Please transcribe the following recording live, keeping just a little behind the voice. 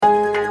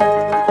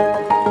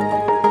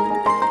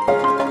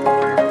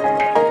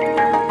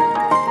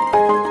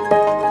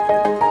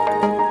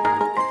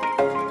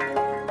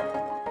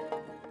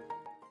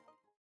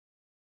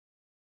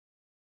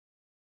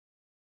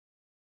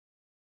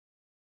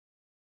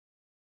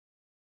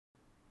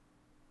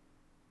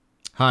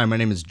Hi, my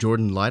name is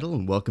Jordan Lytle,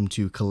 and welcome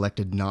to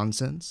Collected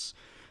Nonsense,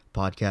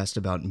 podcast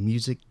about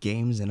music,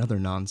 games, and other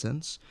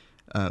nonsense.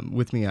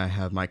 With me, I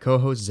have my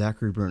co-host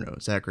Zachary Bruno.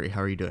 Zachary,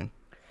 how are you doing?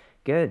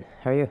 Good.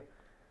 How are you?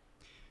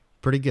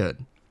 Pretty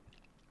good.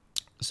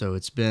 So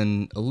it's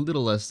been a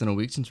little less than a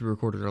week since we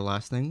recorded our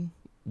last thing.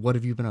 What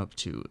have you been up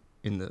to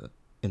in the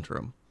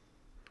interim?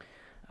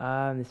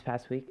 This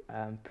past week,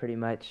 pretty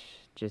much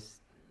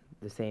just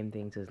the same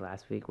things as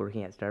last week.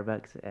 Working at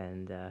Starbucks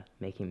and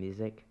making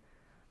music.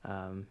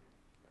 Um,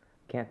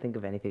 can't think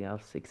of anything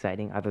else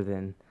exciting other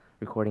than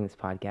recording this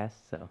podcast.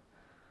 So,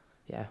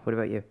 yeah. What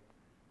about you?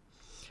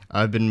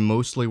 I've been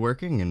mostly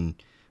working, and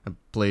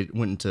went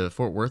into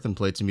Fort Worth and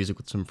played some music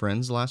with some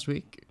friends last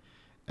week.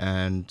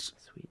 And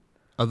Sweet.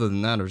 other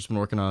than that, I've just been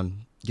working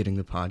on getting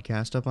the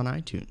podcast up on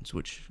iTunes,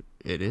 which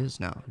it is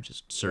now.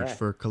 Just search Yeah.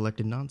 for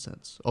Collected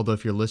Nonsense. Although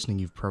if you're listening,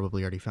 you've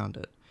probably already found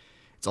it.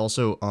 It's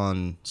also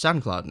on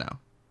SoundCloud now.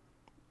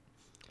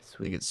 I think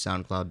Sweet. it's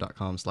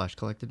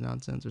soundcloud.com/collected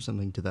nonsense or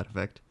something to that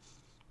effect.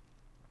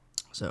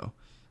 So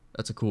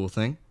that's a cool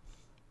thing.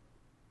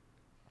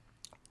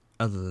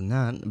 Other than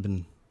that, I've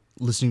been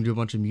listening to a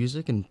bunch of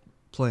music and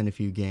playing a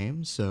few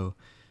games. So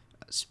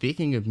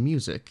speaking of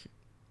music,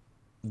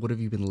 what have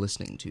you been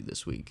listening to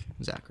this week,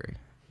 Zachary?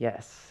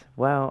 Yes.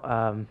 Well,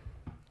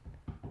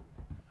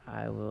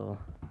 I will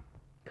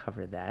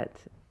cover that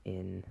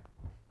in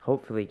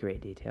hopefully great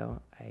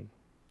detail. I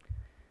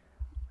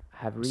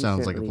have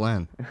Sounds like a recently,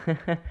 plan.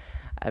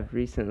 I've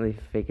recently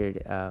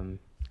figured, I've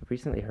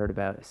recently heard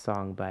about a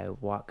song by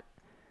Walk.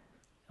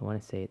 I want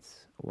to say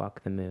it's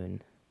Walk the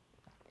Moon,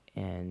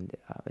 and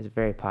it's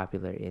very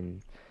popular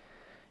in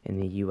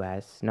the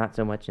U.S. Not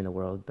so much in the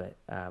world, but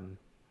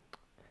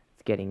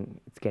it's getting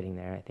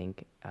there. I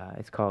think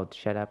it's called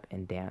 "Shut Up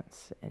and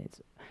Dance," and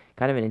it's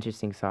kind of an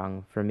interesting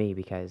song for me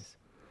because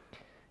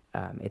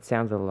it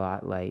sounds a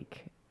lot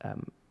like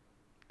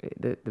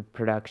the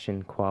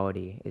production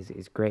quality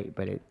is great,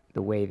 but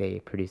the way they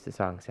produce the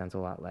song sounds a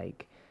lot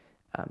like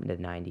the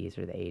 '90s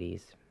or the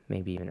 '80s,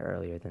 maybe even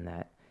earlier than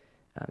that.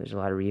 There's a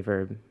lot of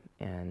reverb,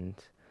 and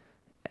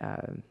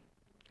um,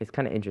 it's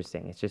kind of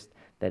interesting. It's just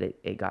that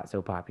it got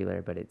so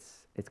popular, but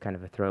it's kind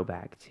of a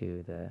throwback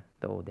to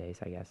the old days,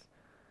 I guess.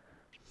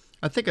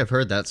 I think I've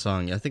heard that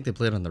song. I think they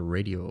play it on the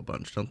radio a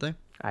bunch, don't they?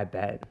 I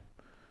bet.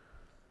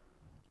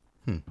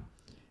 Hmm.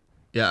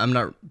 Yeah, I'm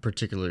not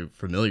particularly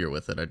familiar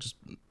with it.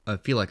 I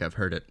feel like I've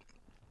heard it.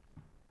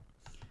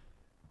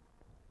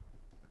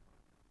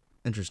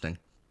 Interesting.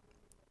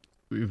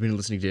 We've been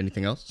listening to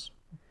anything else?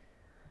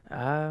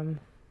 Um,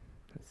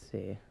 let's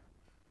see.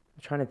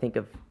 I'm trying to think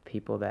of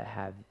people that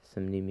have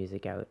some new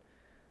music out.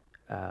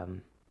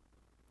 Um,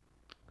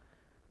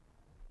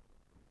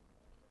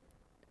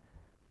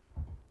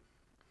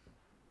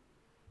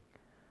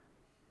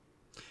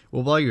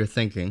 Well, while you're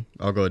thinking,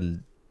 I'll go ahead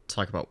and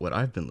talk about what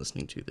I've been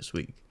listening to this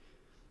week.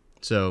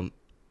 So,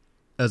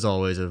 as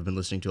always, I've been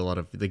listening to a lot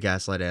of the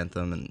Gaslight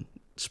Anthem and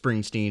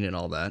Springsteen and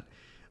all that,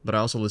 but I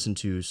also listened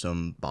to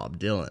some Bob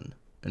Dylan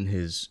and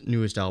his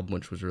newest album,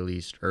 which was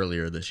released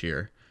earlier this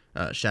year,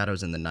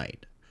 Shadows in the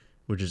Night,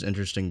 which is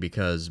interesting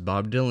because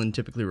Bob Dylan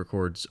typically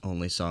records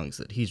only songs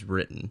that he's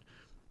written,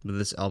 but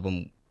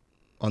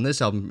on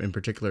this album in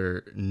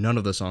particular, none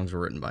of the songs were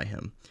written by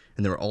him,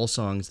 and they were all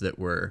songs that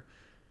were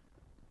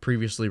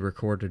previously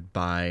recorded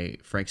by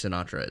Frank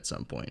Sinatra at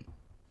some point.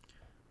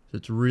 So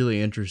it's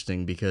really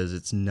interesting because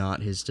it's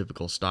not his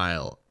typical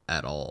style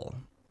at all.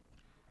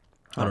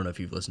 I huh? don't know if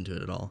you've listened to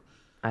it at all.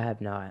 I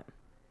have not.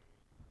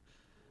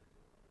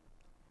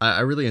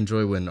 I really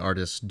enjoy when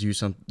artists do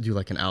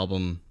like an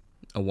album,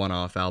 a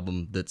one-off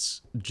album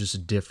that's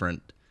just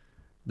different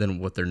than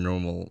what their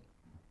normal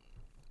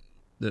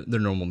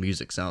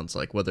music sounds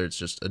like. Whether it's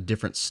just a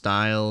different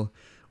style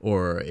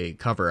or a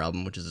cover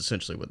album, which is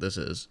essentially what this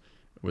is,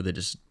 where they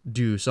just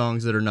do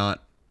songs that are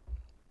not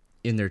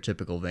in their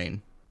typical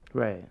vein.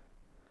 Right.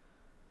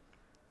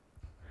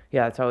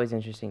 Yeah, it's always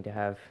interesting to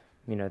have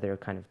their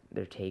kind of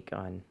their take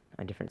on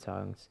different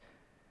songs.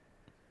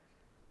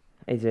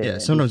 Is Yeah, it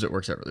sometimes it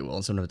works out really well,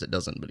 and sometimes it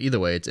doesn't. But either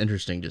way, it's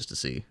interesting just to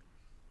see.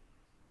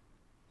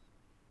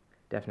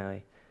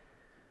 definitely?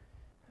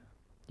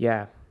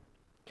 Yeah,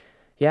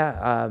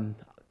 yeah.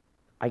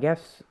 I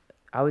guess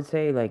I would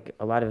say like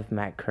a lot of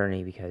Matt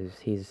Kearney because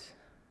he's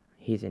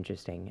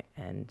interesting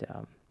and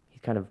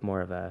he's kind of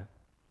more of a,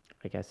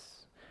 I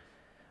guess,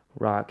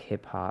 rock,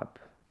 hip hop,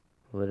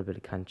 a little bit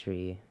of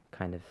country,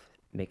 kind of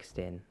mixed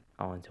in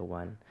all into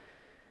one.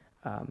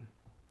 Um,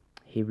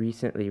 he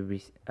recently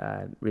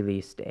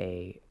released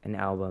an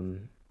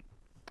album.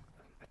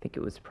 I think it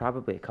was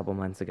probably a couple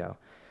months ago.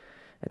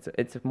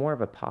 It's more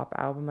of a pop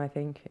album. I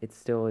think it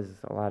still is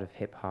a lot of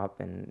hip hop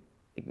and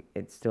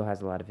it still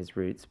has a lot of his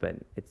roots, but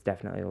it's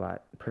definitely a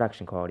lot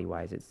production quality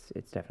wise.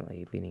 It's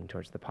definitely leaning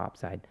towards the pop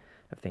side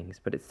of things,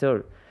 but it's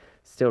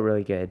still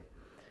really good.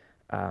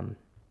 Um,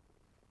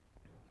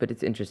 but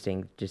it's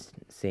interesting just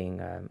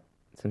seeing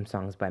some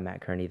songs by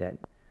Matt Kearney that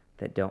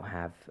don't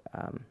have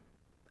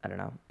I don't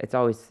know. It's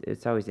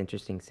always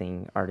interesting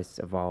seeing artists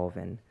evolve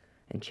and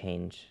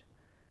change.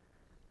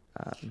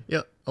 Um,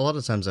 Yeah, a lot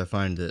of times I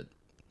find that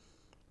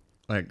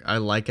Like I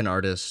like an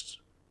artist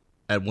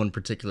at one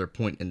particular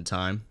point in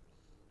time,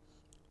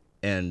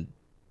 and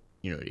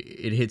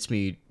it hits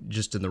me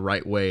just in the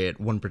right way at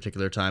one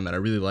particular time, and I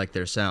really like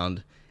their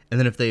sound. And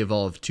then if they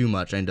evolve too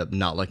much, I end up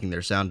not liking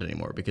their sound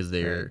anymore because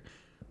Right. they're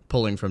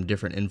pulling from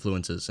different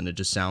influences, and it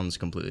just sounds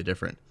completely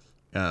different.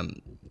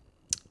 Um,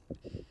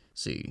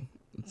 see,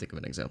 think of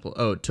an example.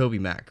 Oh, Toby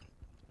Mac.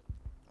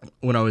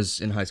 When I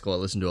was in high school, I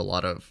listened to a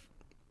lot of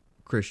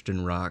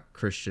Christian rock,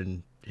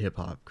 Christian hip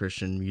hop,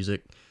 Christian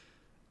music,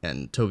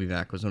 and Toby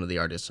Mac was one of the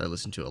artists I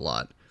listened to a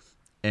lot.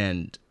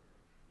 And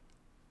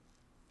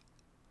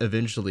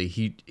eventually,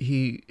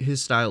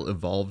 his style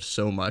evolved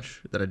so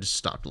much that I just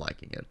stopped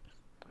liking it.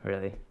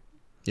 Really.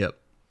 Yep.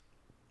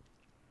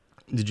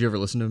 Did you ever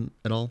listen to him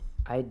at all?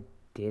 I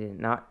didn't.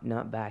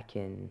 Not back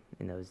in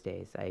those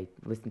days. I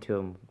listen to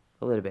him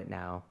a little bit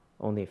now.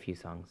 Only a few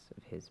songs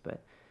of his,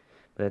 but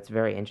it's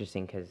very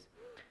interesting because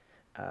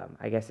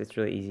I guess it's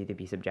really easy to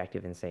be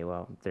subjective and say,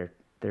 well,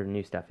 their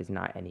new stuff is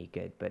not any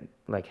good. But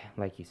like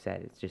you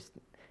said,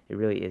 it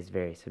really is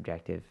very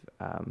subjective,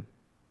 and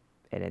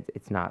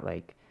it's not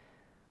like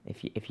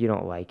if you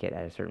don't like it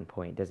at a certain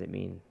point, doesn't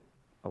mean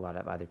a lot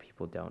of other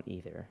people don't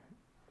either.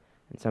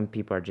 And some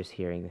people are just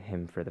hearing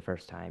him for the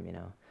first time,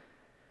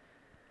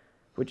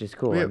 which is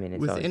cool. Well, I yeah, mean, it's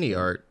with always any good.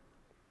 art,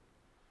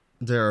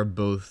 there are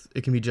both.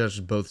 It can be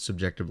judged both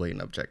subjectively and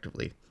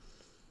objectively.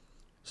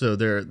 So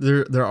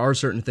there are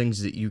certain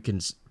things that you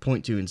can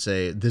point to and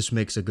say this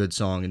makes a good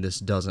song and this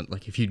doesn't.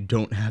 Like if you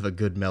don't have a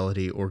good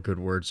melody or good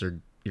words, or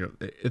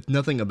if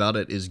nothing about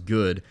it is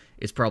good,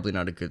 it's probably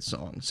not a good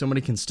song.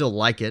 Somebody can still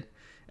like it,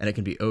 and it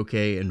can be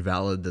okay and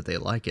valid that they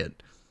like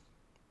it,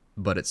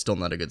 but it's still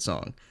not a good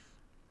song.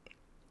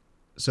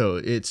 So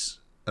it's,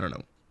 I don't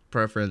know,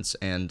 preference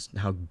and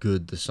how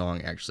good the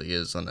song actually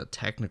is on a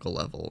technical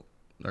level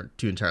are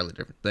two entirely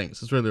different things.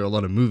 That's why there are a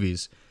lot of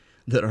movies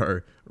that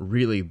are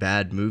really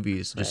bad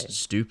movies, just Right.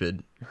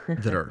 stupid,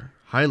 that are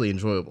highly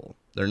enjoyable.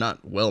 They're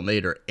not well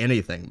made or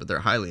anything, but they're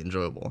highly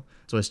enjoyable.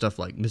 That's why stuff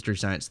like Mystery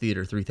Science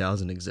Theater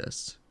 3000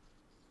 exists.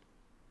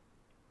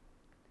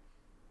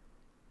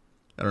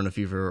 I don't know if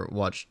you've ever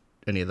watched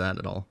any of that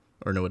at all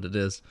or know what it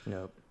is.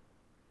 Nope.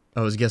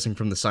 I was guessing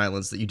from the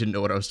silence that you didn't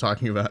know what I was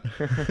talking about.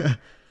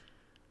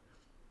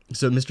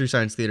 So Mystery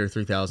Science Theater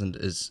 3000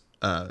 is,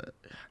 I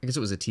guess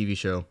it was a TV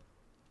show.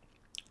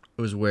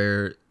 It was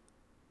where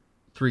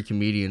three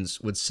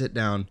comedians would sit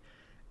down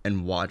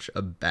and watch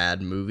a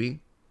bad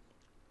movie,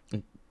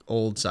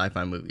 old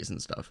sci-fi movies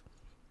and stuff,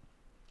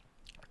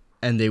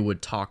 and they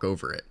would talk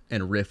over it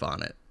and riff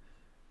on it.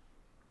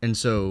 And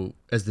so,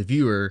 as the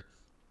viewer,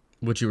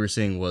 what you were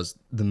seeing was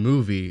the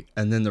movie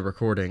and then the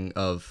recording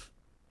of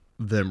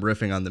them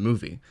riffing on the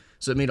movie.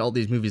 So it made all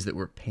these movies that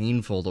were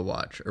painful to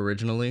watch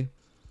originally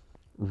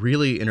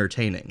really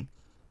entertaining.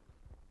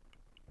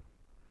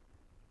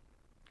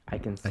 I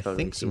can I totally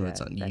think see some of it's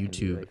that. on That can be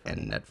YouTube really and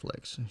funny.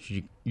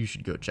 Netflix. You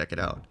should go check it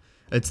out.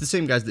 It's the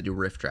same guys that do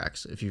riff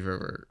tracks. If you've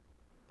ever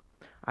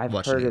I've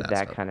watched any heard of of that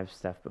that stuff. kind of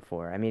stuff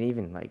before. I mean,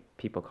 even like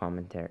people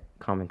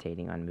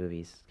commentating on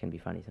movies can be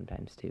funny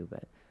sometimes too.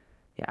 But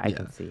yeah, Yeah,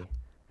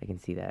 I can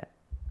see that.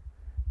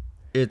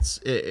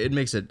 it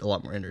makes it a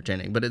lot more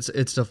entertaining. But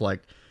it's stuff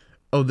like,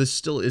 oh, this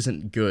still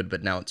isn't good,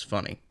 but now it's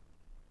funny.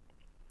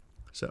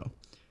 So,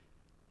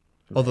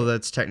 although Right.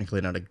 that's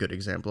technically not a good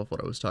example of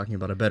what I was talking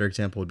about, a better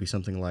example would be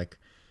something like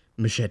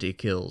Machete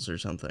Kills or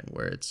something,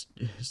 where it's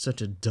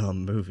such a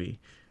dumb movie,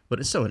 but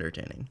it's so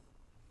entertaining.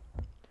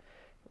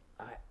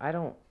 I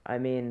don't. I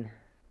mean,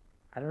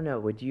 I don't know.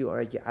 Would you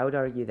argue? I would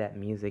argue that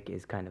music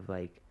is kind of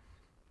like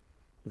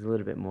is a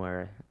little bit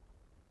more.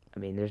 I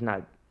mean, there's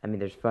not. I mean,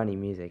 there's funny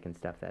music and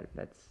stuff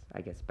that's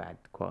I guess bad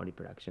quality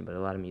production, but a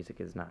lot of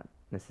music is not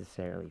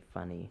necessarily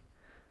funny.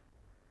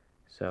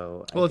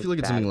 So Well, if if you it's look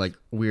at bad, something it's like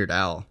Weird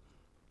Al,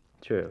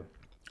 true.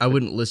 I But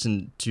wouldn't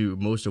listen to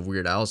most of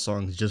Weird Al's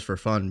songs just for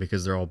fun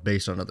because they're all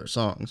based on other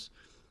songs.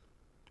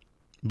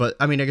 But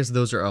I mean, I guess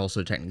those are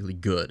also technically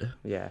good.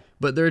 yeah,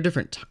 But there are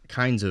different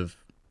kinds of.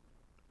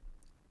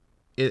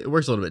 It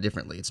works a little bit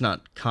differently. It's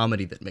not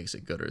comedy that makes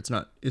it good, or it's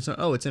not. It's not.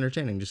 Oh, it's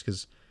entertaining just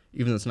because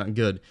even though it's not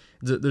good.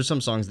 There's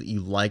some songs that you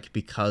like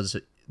because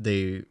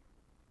they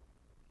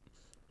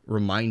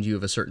remind you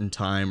of a certain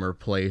time or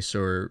place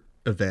or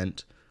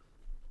event,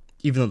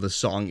 even though the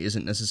song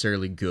isn't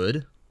necessarily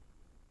good.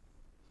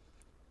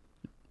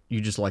 You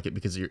just like it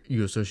because you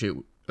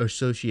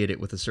associate it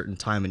with a certain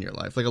time in your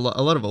life. Like a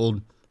lot of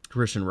old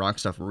Christian rock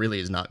stuff really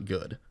is not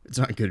good. It's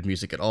not good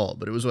music at all,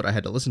 but it was what I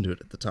had to listen to it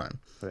at the time.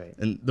 right.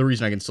 And the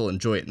reason I can still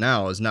enjoy it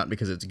now is not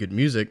because it's good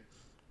music,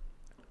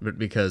 but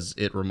because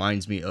it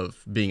reminds me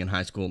of being in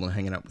high school and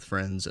hanging out with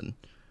friends and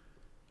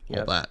all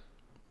Yep. that.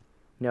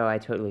 No, I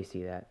totally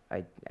see that.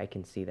 I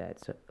can see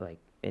that. So like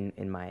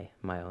in my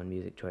own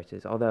music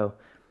choices. Although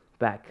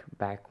back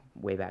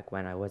way back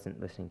when I wasn't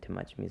listening to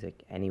much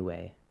music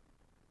anyway,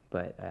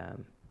 but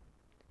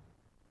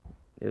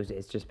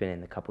it's just been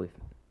in the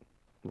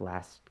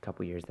last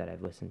couple years that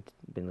I've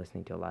been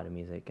listening to a lot of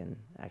music and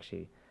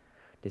actually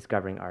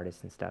discovering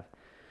artists and stuff,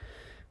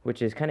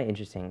 which is kind of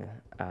interesting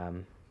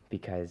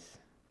because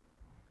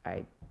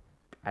I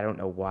I don't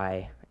know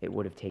why it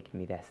would have taken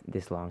me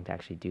this long to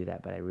actually do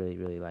that, but I really,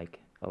 really like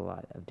a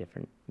lot of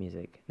different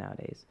music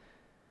nowadays.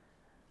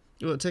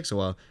 Well, it takes a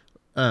while.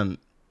 Um,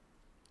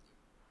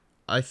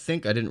 I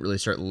think I didn't really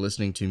start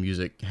listening to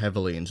music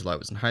heavily until I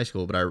was in high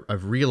school, but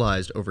I've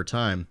realized over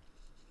time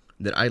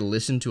that I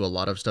listened to a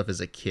lot of stuff as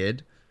a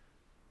kid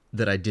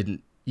that I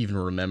didn't even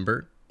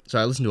remember. So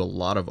I listened to a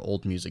lot of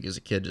old music as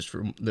a kid, just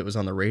that was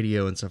on the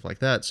radio and stuff like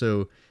that.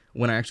 So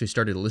when I actually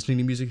started listening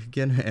to music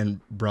again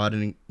and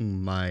broadening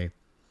my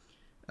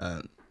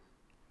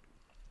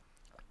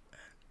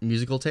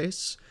musical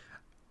tastes,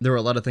 there were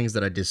a lot of things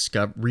that I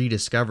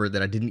rediscovered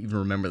that I didn't even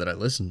remember that I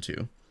listened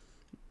to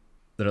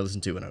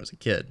when I was a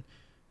kid.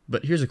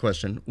 But here's a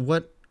question: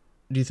 what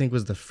do you think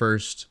was the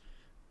first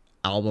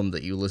album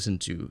that you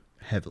listened to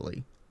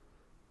heavily?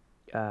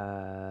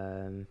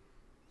 Um,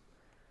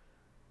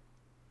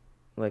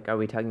 like, are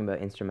we talking about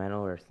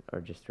instrumental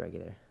or just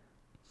regular?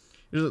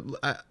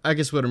 I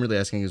guess what I'm really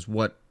asking is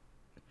what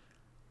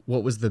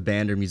was the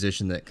band or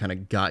musician that kind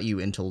of got you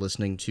into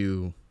listening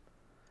to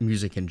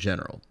music in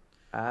general?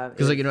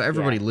 Because like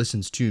everybody Yeah,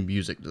 listens to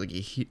music, like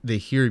they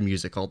hear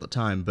music all the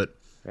time, but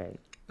right.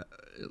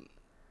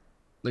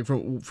 like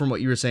from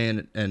what you were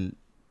saying, and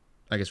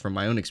I guess from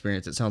my own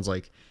experience, it sounds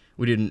like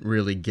we didn't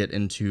really get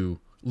into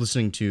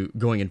listening to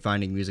going and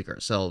finding music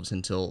ourselves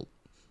until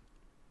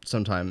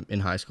sometime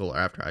in high school or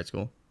after high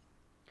school.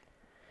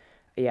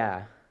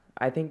 Yeah,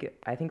 I think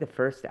the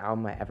first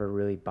album I ever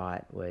really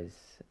bought was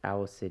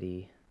Owl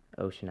City,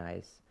 Ocean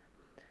Eyes,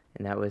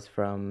 and that was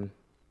from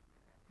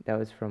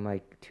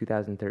like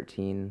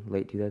 2013,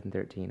 late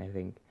 2013, I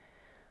think.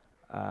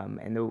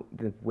 And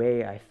the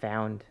way I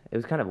found it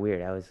was kind of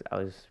weird. I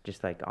was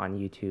just like on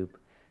YouTube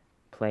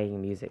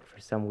playing music for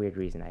some weird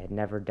reason. I had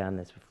never done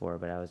this before,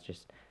 but I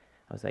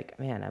was like,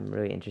 man, I'm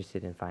really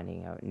interested in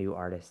finding out new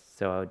artists.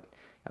 So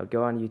I would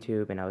go on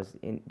YouTube, and I was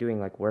doing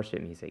like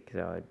worship music.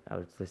 So I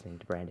was listening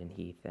to Brandon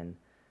Heath and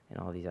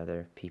all these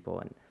other people,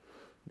 and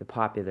the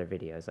popular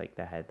videos like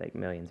that had like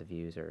millions of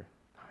views or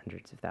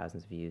hundreds of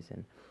thousands of views.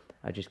 And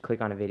I'd just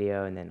click on a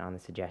video, and then on the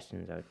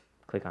suggestions, I would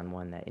click on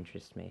one that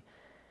interests me,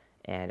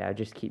 and I would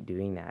just keep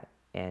doing that.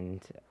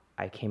 And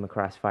I came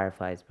across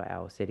Fireflies by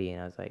Owl City,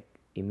 and I was like,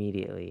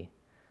 immediately,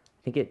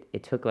 I think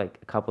it took like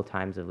a couple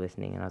times of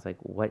listening, and I was like,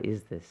 what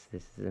is this?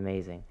 This is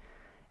amazing.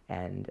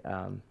 And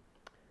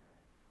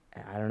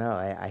I don't know.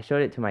 I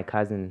showed it to my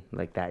cousin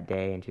like that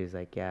day, and she was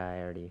like, yeah,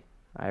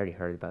 I already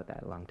heard about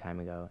that a long time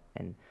ago.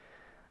 And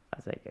I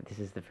was like, this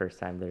is the first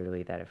time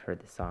literally that I've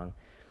heard the song.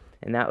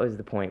 And that was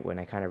the point when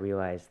I kind of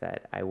realized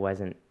that I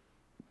wasn't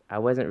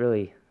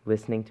really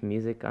listening to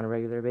music on a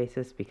regular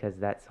basis because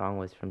that song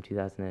was from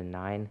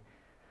 2009,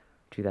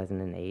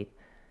 2008,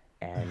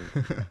 and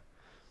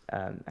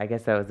I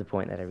guess that was the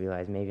point that I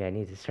realized maybe I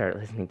need to start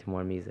listening to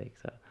more music.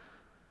 So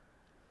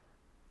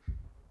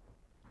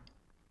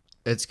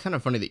It's kind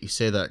of funny that you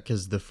say that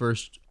because the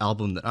first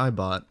album that I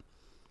bought,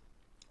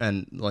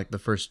 and like the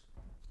first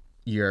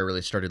year I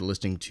really started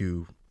listening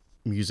to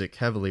music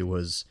heavily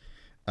was,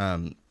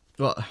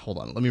 well, hold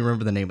on, let me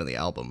remember the name of the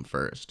album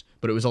first.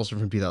 But it was also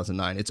from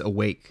 2009. It's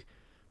Awake,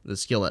 the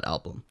Skillet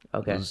album.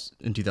 It okay, was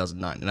in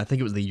 2009, and I think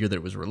it was the year that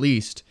it was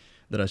released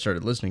that I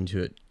started listening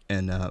to it.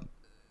 And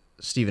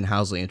Stephen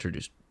Housley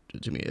introduced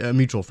it to me, a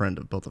mutual friend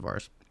of both of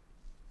ours.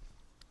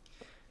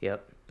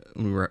 yep,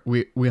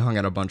 We hung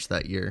out a bunch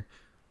that year,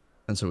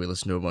 and so we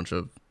listened to a bunch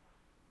of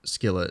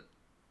Skillet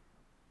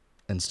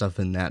and stuff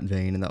in that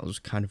vein, and that was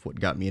kind of what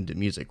got me into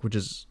music, which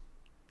is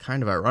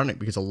kind of ironic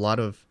because a lot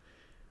of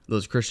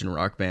those Christian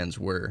rock bands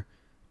were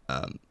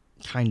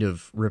kind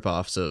of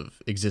ripoffs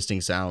of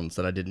existing sounds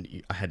that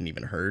I hadn't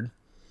even heard.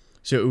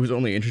 So it was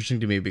only interesting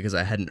to me because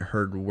I hadn't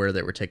heard where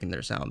they were taking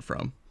their sound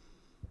from.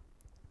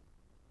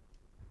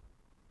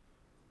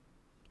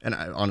 And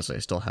honestly, I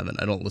still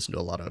haven't. I don't listen to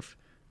a lot of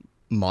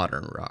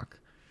modern rock.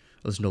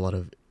 I listen to a lot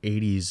of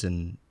 80s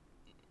and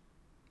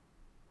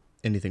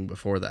anything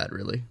before that,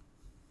 really.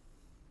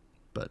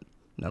 But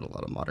not a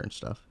lot of modern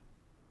stuff.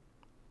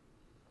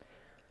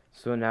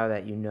 so now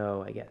that you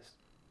know, I guess,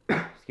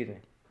 excuse me,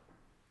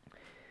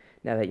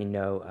 now that you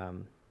know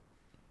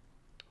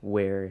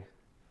where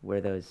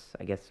those,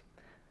 I guess,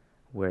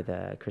 where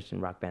the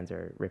Christian rock bands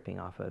are ripping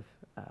off of,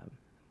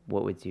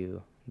 what would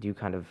you do? You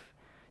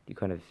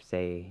kind of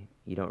say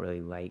you don't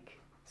really like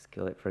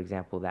Skillet, for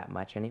example, that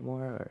much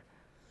anymore, or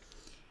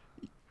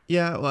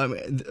Yeah, well, I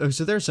mean,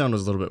 so their sound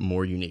was a little bit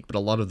more unique, but a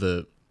lot of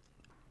the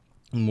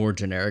more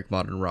generic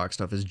modern rock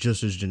stuff is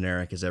just as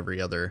generic as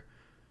every other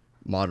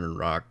modern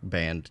rock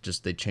band.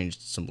 Just they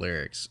changed some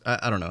lyrics.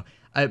 I don't know.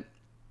 I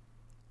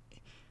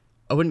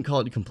wouldn't call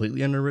it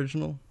completely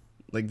unoriginal.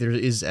 Like there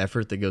is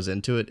effort that goes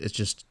into it. It's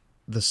just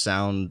the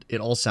sound. It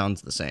all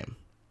sounds the same.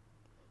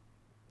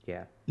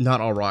 yeah,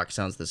 Not all rock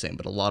sounds the same,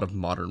 but a lot of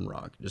modern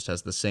rock just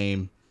has the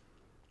same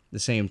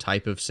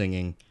type of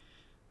singing,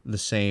 the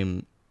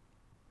same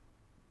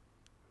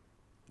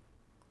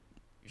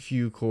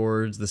few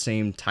chords, the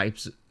same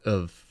types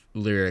of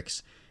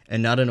lyrics,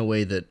 and not in a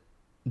way that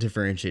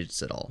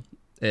differentiates at all.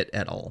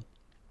 At all.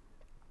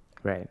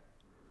 right,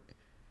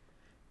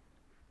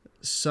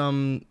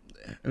 some,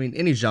 I mean,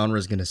 any genre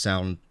is going to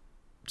sound,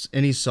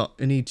 any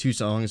two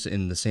songs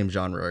in the same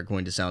genre are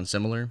going to sound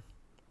similar.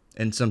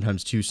 And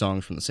sometimes two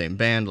songs from the same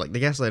band. Like the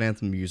Gaslight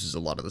Anthem uses a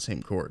lot of the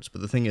same chords, but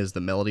the thing is the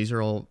melodies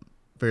are all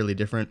fairly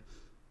different.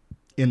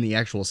 In the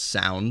actual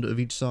sound of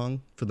each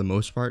song, for the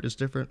most part, is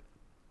different.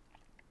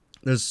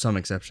 There's some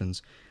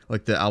exceptions,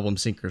 like the album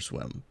Sink or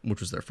Swim, which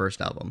was their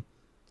first album,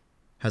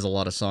 has a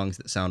lot of songs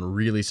that sound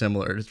really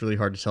similar. It's really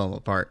hard to tell them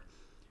apart,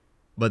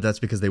 but that's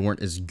because they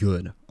weren't as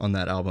good on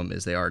that album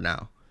as they are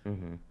now.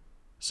 Mm-hmm.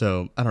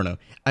 So I don't know.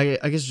 I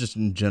guess just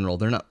in general,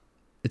 they're not.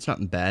 It's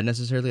not bad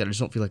necessarily. I just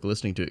don't feel like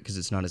listening to it because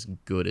it's not as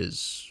good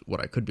as what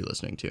I could be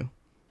listening to.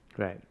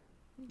 Right.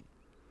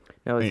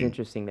 No, it's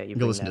interesting that you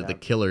go bring listen that to The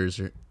up.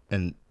 Killers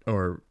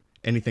or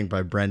anything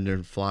by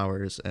Brendan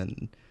Flowers,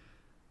 and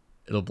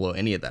it'll blow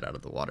any of that out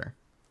of the water.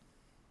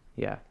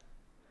 Yeah.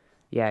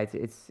 Yeah,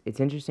 it's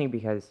interesting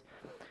because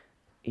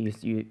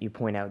you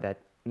point out that,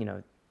 you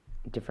know,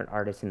 different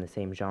artists in the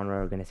same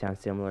genre are going to sound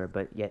similar,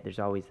 but yet there's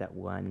always that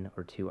one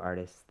or two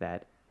artists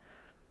that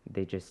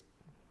they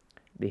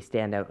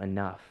stand out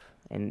enough,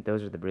 and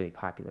those are the really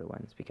popular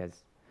ones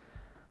because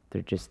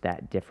they're just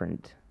that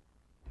different.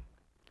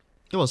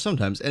 Well,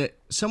 sometimes, and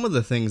some of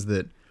the things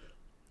that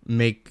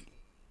make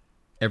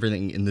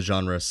everything in the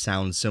genre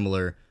sound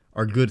similar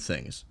are good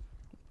things.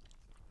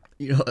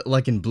 You know,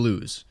 like in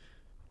blues,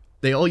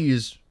 they all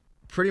use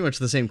pretty much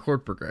the same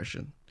chord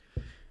progression,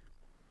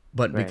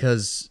 but Right.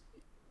 because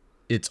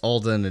it's all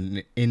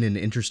done in an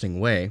interesting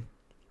way,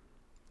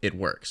 it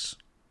works.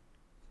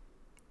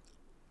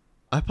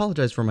 I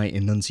apologize for my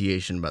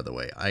enunciation, by the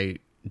way. I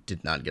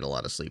did not get a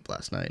lot of sleep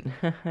last night.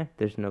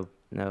 There's no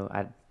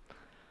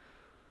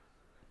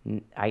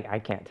I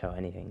can't tell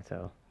anything,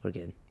 so we're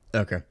good.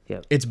 Okay.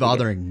 Yep. It's You're good.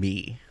 bothering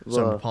me, so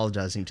I'm Well,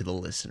 apologizing to the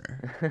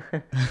listener.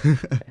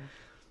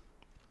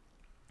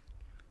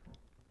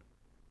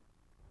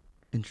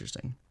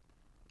 Interesting.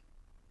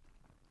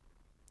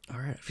 All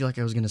right. I feel like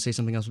I was going to say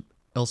something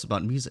else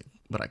about music,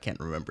 but I can't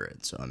remember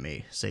it, so I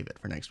may save it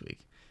for next week.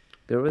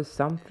 there was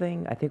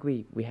something, I think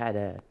we had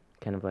a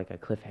kind of like a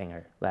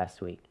cliffhanger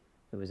last week.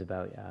 It was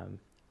about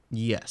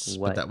Yes,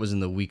 but what that was in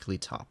the weekly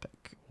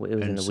topic. it was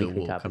in And the so weekly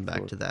we'll topic. come So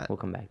back to that we'll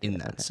come back to in it.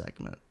 that Okay.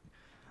 segment.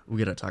 We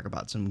got to talk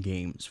about some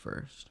games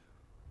first.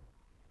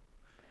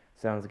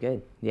 Sounds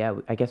good. Yeah,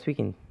 I guess we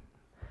can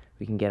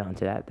get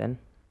onto that then.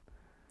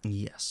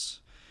 Yes.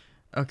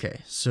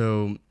 Okay,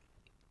 so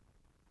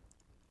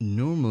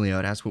normally I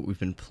would ask what we've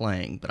been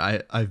playing,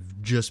 but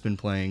I've just been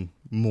playing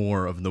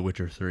more of The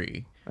Witcher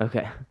 3,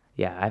 Okay.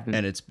 Yeah, I've been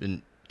and it's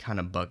been kind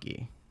of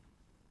buggy.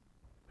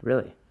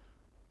 really.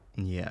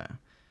 Yeah.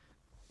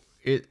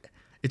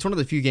 It's one of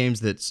the few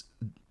games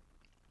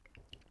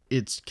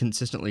it's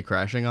consistently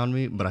crashing on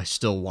me, but I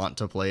still want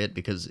to play it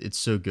because it's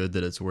so good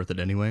that it's worth it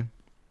anyway.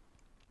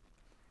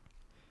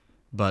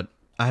 But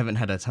I haven't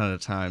had a ton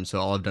of time, so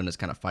all I've done is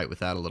kind of fight with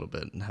that a little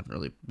bit and haven't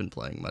really been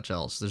playing much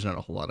else. There's not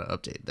a whole lot of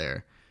update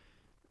there.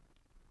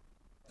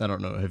 I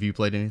don't know. Have you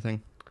played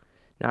anything?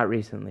 Not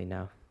recently,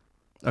 no.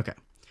 Okay.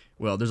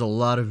 Well, there's a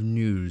lot of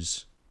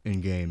news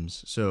in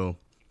games, so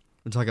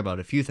we'll talk about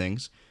a few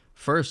things.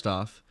 First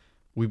off,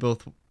 we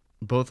both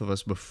of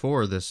us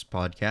before this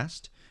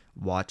podcast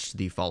watched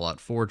the Fallout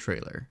 4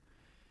 trailer.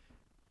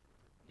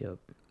 Yep.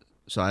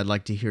 So I'd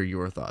like to hear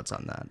your thoughts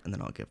on that, and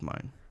then I'll give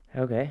mine.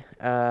 Okay.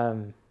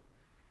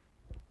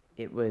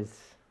 It was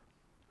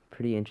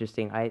pretty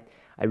interesting. I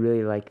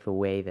really like the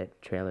way that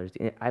trailers.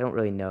 I don't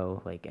really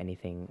know like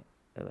anything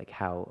like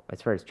how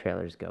as far as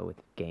trailers go with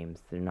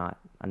games. I'm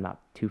not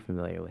too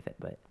familiar with it,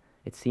 but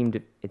it seemed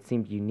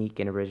unique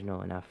and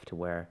original enough to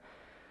where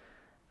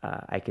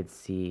I could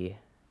see,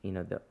 you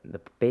know,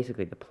 the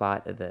basically the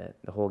plot of the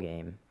whole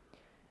game,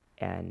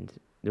 and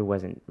there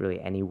wasn't really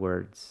any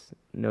words,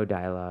 no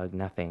dialogue,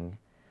 nothing,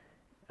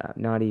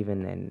 not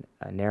even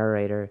a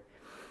narrator,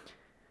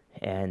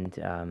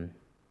 and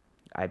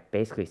I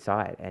basically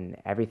saw it, and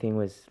everything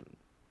was.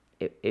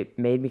 It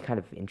made me kind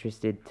of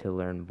interested to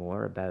learn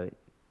more about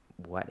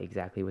what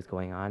exactly was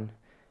going on.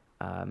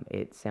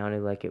 It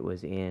sounded like it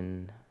was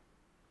in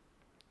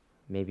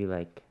maybe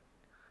like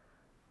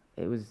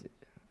it was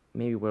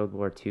maybe World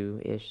War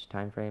II-ish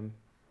time frame.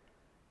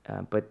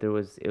 But it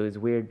was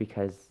weird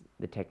because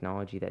the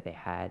technology that they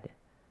had,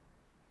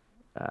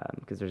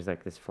 because there's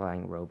like this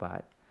flying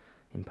robot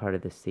in part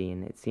of the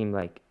scene. It seemed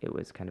like it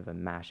was kind of a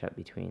mashup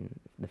between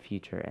the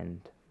future and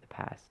the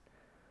past.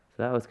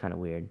 So that was kind of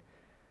weird,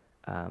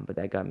 but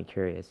that got me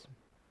curious.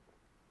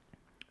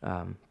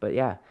 But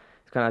yeah,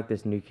 it's kind of like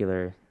this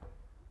nuclear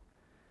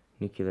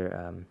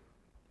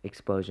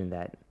explosion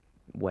that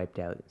wiped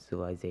out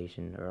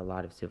civilization or a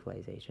lot of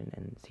civilization,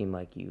 and it seemed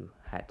like you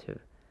had to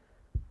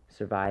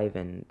survive,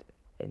 and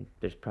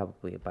there's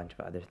probably a bunch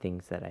of other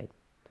things that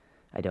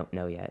I don't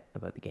know yet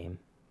about the game,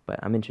 but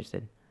I'm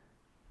interested.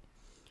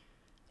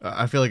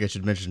 I feel like I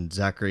should mention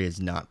Zachary has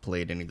not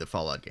played any of the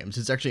Fallout games.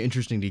 It's actually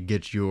interesting to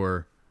get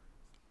your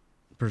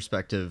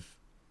perspective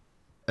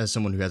as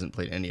someone who hasn't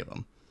played any of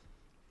them.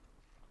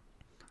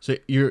 So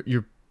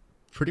you're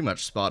pretty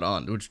much spot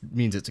on, which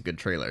means it's a good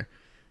trailer.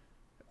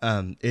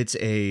 It's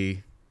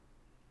a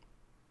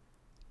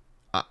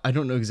I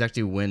don't know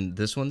exactly when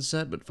this one's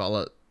set, but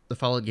the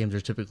Fallout games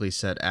are typically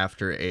set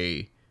after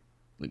a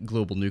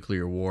global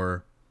nuclear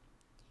war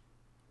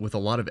with a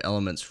lot of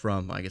elements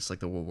from, I guess, like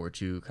the World War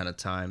II kind of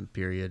time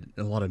period,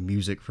 and a lot of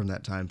music from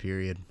that time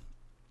period.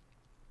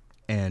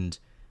 And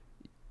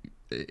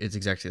it's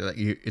exactly that.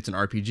 It's an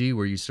RPG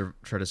where you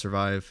try to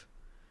survive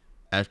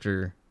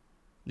after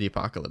the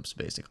apocalypse,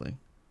 basically.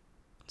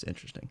 It's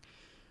interesting.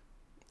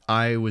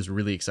 I was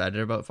really excited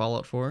about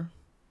Fallout 4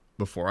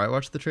 before I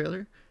watched the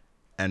trailer,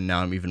 and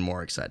now I'm even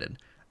more excited.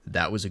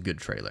 That was a good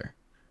trailer.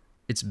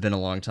 It's been a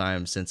long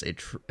time since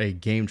a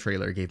game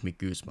trailer gave me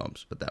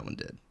goosebumps, but that one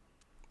did.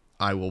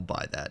 I will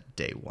buy that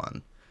day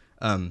one.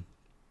 Um,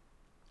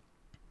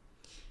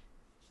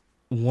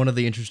 One of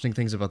the interesting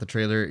things about the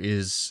trailer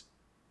is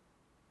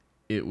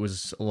it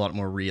was a lot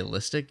more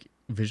realistic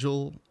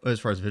visual as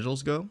far as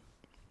visuals go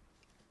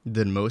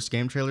than most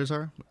game trailers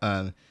are.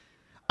 I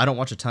don't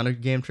watch a ton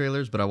of game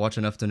trailers, but I watch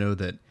enough to know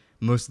that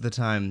most of the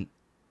time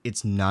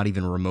it's not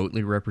even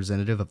remotely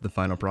representative of the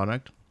final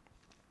product.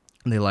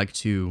 They like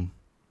to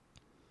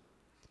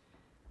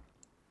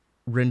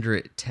render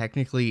it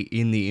technically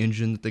in the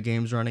engine that the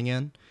game's running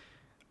in,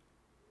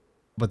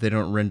 but they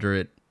don't render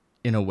it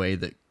in a way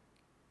that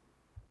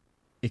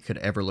it could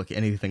ever look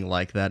anything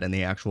like that in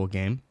the actual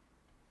game.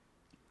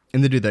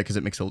 And they do that because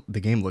it makes the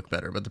game look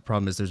better. But the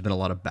problem is there's been a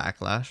lot of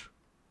backlash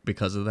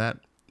because of that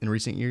in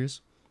recent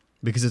years.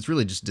 Because it's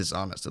really just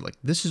dishonest. They're like,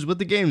 this is what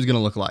the game's going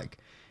to look like.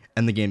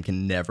 And the game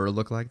can never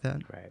look like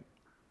that. Right.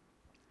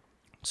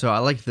 So I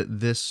like that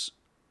this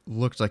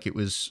looked like it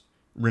was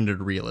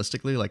rendered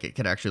realistically. Like it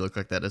could actually look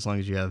like that as long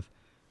as you have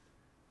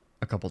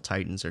a couple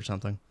Titans or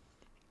something.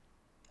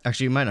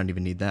 Actually, you might not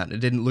even need that. It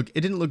didn't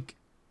look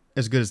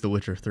as good as The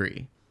Witcher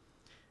 3,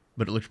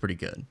 but it looked pretty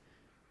good.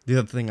 The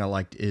other thing I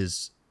liked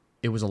is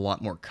it was a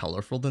lot more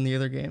colorful than the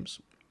other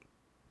games.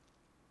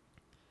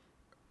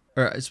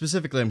 Or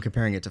specifically, I'm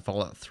comparing it to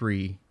Fallout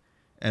 3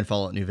 and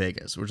Fallout New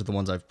Vegas, which are the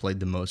ones I've played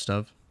the most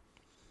of.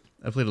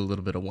 I played a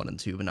little bit of 1 and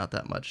 2, but not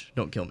that much.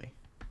 Don't kill me.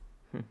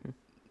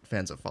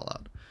 Fans of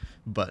Fallout.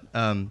 But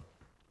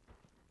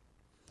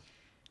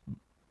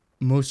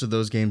most of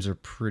those games are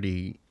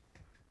pretty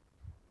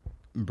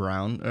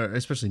brown,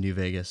 especially New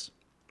Vegas,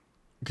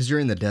 because you're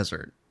in the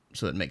desert,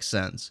 so it makes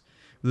sense.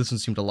 But this one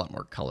seemed a lot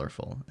more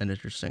colorful and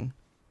interesting.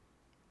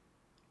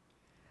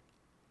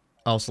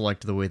 I also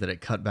liked the way that it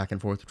cut back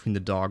and forth between the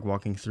dog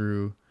walking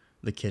through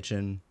the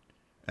kitchen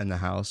and the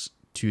house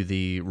to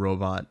the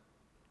robot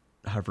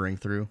hovering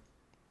through.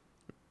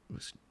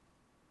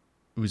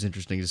 It was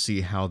interesting to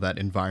see how that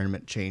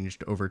environment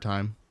changed over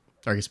time.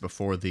 I guess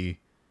before the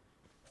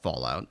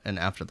Fallout and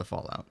after the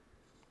Fallout.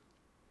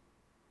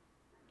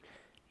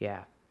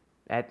 Yeah.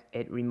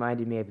 It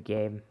reminded me of a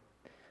game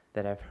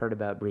that I've heard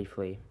about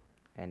briefly,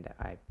 and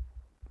I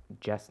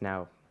just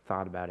now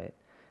thought about it.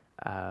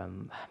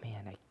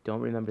 Man, I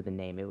don't remember the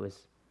name. It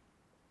was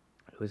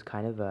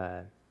kind of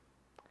a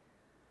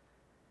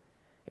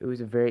it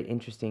was a very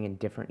interesting and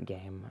different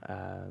game.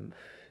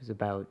 It was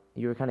about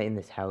you were kind of in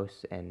this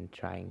house and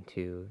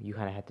you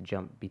kind of had to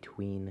jump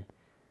between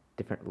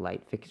different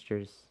light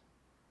fixtures,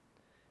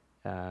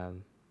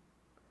 um,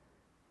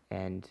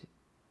 and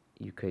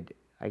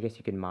I guess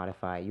you could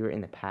modify. You were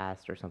in the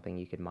past or something.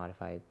 You could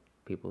modify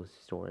people's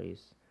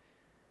stories.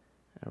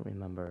 I don't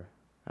remember.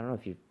 I don't know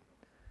if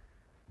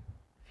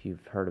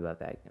you've heard about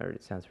that or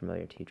it sounds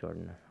familiar to you,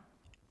 Jordan.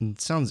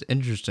 It sounds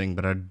interesting,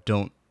 but I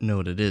don't know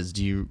what it is.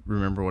 Do you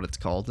remember what it's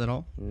called at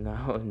all?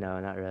 No, no,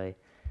 not really.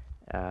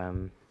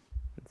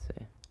 Let's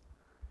see.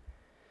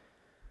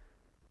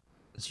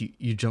 So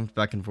you jumped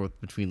back and forth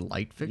between Yeah,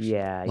 light you're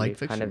kind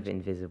fixtures? of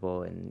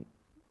invisible and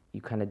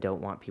you kind of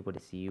don't want people to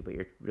see you, but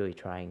you're really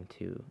trying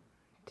to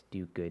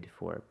do good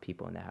for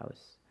people in the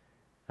house.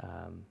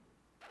 Um,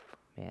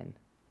 Man,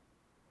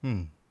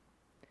 Hmm.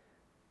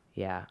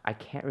 yeah, I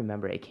can't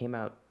remember. It came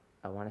out,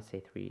 I want to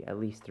say at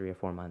least 3 or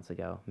 4 months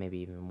ago, maybe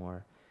even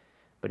more.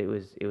 But it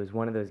was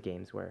one of those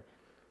games where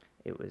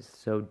it was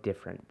so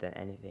different than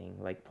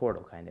anything like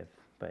Portal, kind of.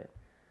 But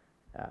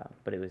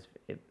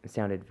it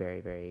sounded very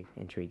very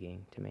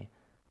intriguing to me.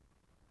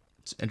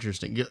 It's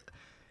interesting. You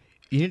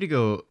need to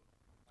go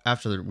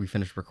after we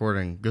finish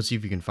recording. Go see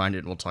if you can find it,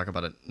 and we'll talk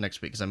about it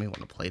next week because I may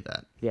want to play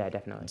that. Yeah,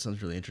 definitely. It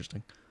sounds really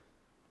interesting.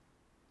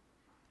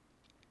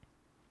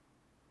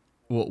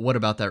 What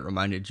about that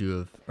reminded you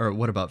of, or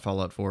what about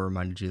Fallout 4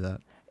 reminded you of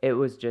that? It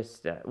was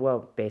just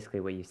well,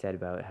 basically what you said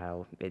about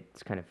how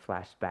it's kind of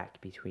flashed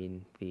back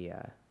between the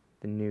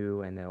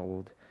new and the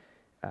old.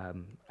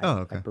 Oh, I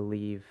okay.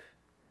 believe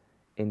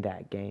in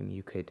that game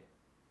you could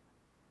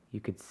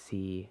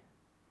see,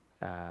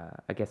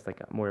 I guess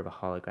like more of a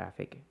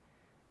holographic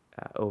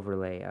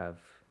overlay of,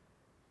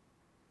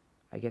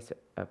 I guess,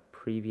 a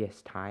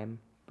previous time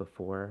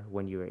before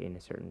when you were in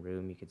a certain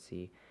room. You could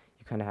see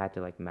you kind of had to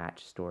like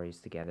match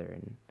stories together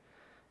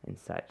and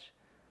such.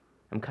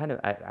 I'm kind of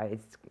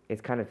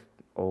it's kind of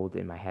old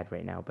in my head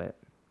right now, but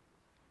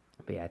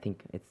yeah, I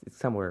think it's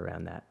somewhere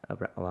around that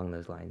along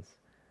those lines.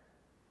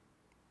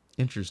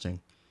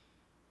 Interesting.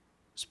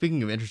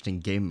 Speaking of interesting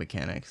game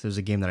mechanics, there's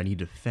a game that I need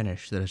to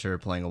finish that I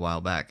started playing a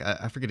while back.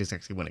 I forget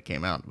exactly when it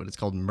came out, but it's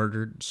called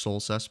Murdered Soul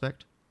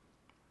Suspect.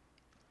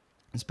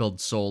 It's spelled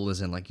soul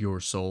as in like your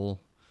soul.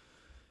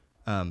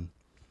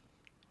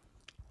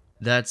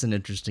 That's an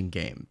interesting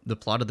game. The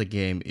plot of the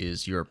game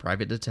is you're a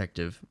private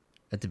detective.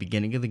 At the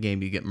beginning of the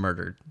game, you get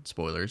murdered.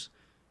 Spoilers.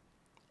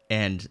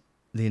 And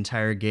the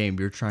entire game,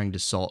 you're trying to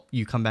solve.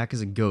 You come back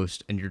as a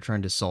ghost, and you're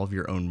trying to solve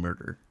your own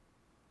murder.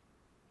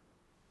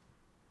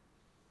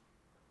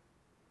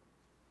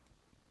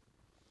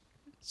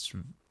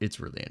 It's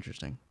really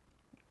interesting.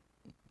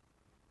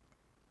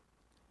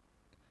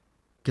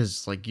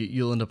 Because like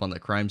you'll end up on the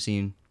crime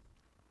scene,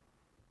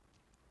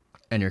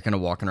 and you're kind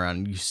of walking around,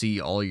 and you see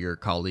all your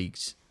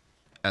colleagues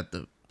at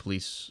the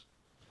police.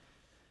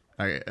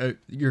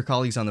 Your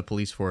colleagues on the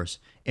police force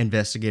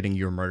investigating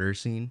your murder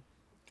scene,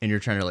 and you're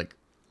trying to like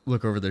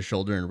look over their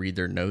shoulder and read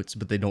their notes,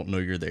 but they don't know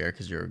you're there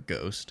because you're a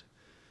ghost,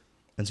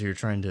 and so you're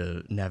trying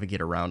to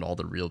navigate around all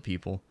the real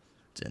people.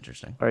 It's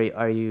interesting.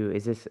 Are you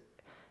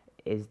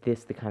is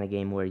this the kind of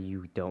game where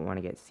you don't want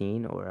to get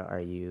seen, or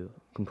are you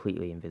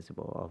completely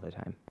invisible all the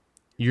time?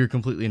 You're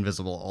completely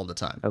invisible all the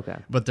time. Okay.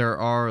 But there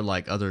are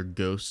like other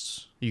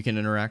ghosts you can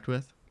interact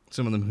with.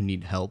 Some of them who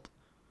need help.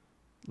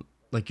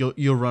 Like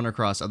you'll run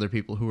across other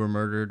people who were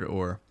murdered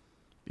or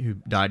who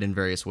died in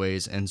various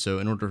ways, and so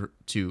in order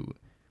to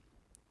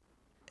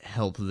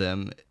help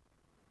them,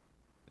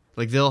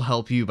 like they'll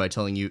help you by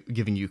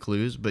giving you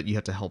clues, but you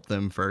have to help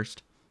them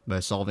first by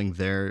solving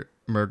their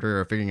murder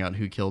or figuring out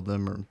who killed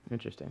them or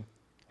Interesting.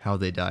 how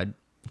they died.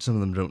 Some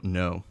of them don't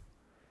know.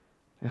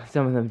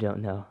 Some of them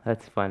don't know.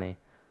 That's funny.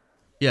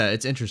 Yeah,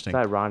 it's interesting.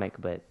 It's ironic,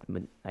 but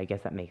I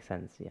guess that makes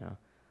sense,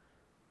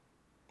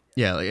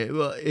 Yeah,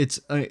 well, it's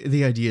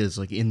the idea is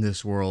like in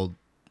this world,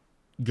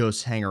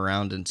 ghosts hang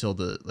around until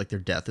their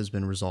death has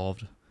been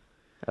resolved.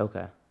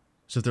 Okay.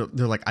 So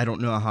they're like, I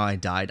don't know how I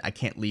died. I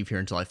can't leave here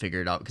until I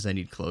figure it out because I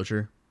need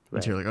closure. Right.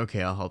 And so you're like,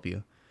 okay, I'll help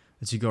you.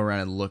 And so you go around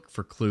and look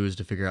for clues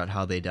to figure out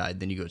how they died.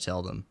 Then you go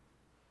tell them.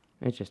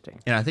 Interesting.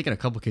 And I think in a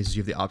couple cases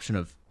you have the option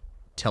of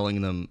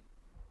telling them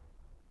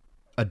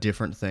a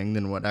different thing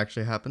than what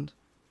actually happened.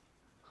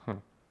 Huh.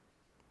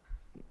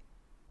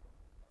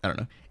 I don't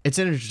know. It's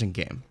an interesting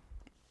game.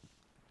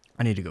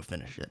 I need to go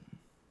finish it.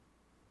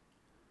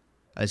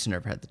 I just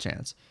never had the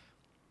chance.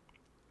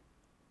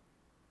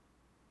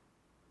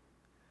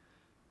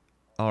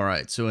 All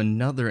right, so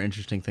another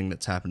interesting thing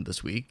that's happened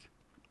this week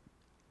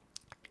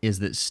is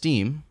that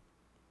Steam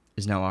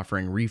is now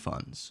offering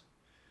refunds.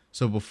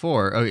 So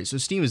so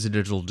Steam is a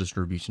digital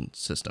distribution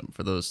system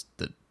for those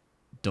that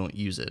don't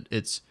use it.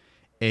 It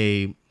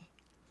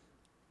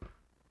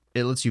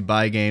lets you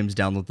buy games,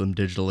 download them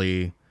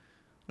digitally,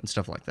 and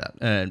stuff like that,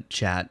 and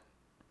chat,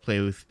 play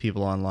with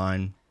people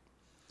online.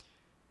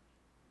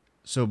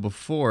 So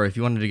before, if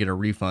you wanted to get a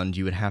refund,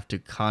 you would have to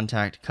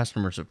contact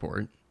customer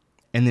support,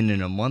 and then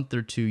in a month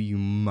or two, you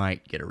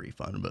might get a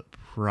refund, but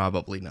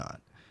probably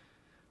not.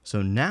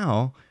 So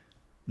now,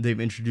 they've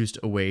introduced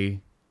a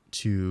way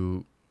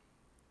to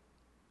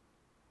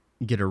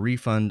get a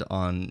refund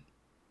on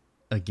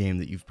a game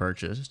that you've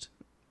purchased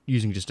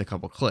using just a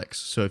couple clicks.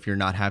 So if you're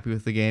not happy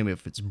with the game,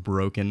 if it's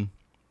broken,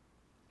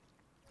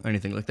 or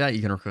anything like that,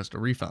 you can request a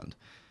refund.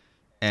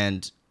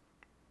 And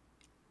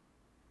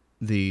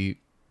the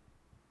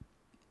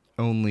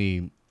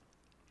only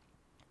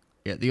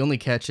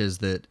catch is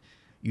that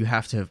you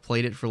have to have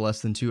played it for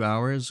less than 2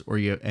 hours,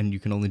 and you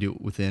can only do it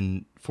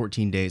within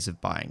 14 days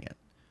of buying it.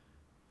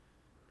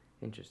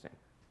 Interesting.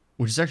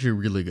 Which is actually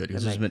really good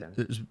because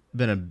there's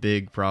been a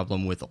big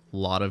problem with a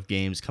lot of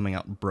games coming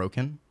out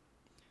broken,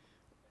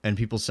 and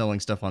people selling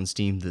stuff on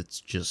Steam that's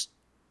just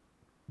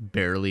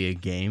barely a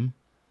game.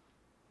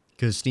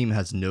 Because Steam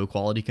has no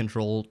quality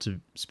control to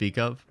speak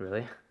of.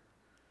 Really?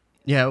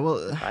 Yeah,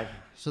 well,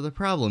 so the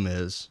problem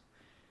is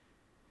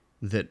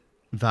that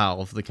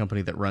Valve, the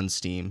company that runs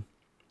Steam,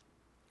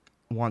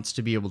 wants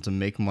to be able to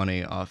make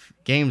money off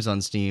games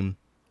on Steam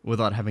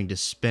without having to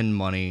spend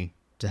money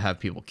to have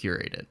people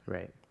curate it.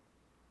 Right.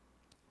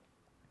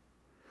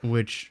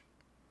 Which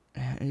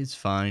is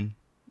fine.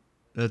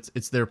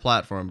 It's their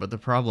platform, but the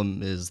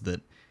problem is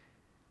that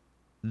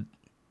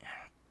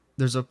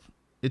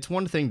it's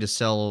one thing to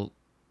sell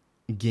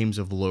games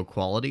of low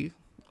quality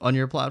on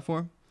your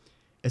platform.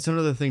 It's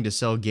another thing to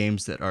sell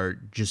games that are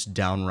just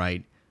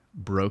downright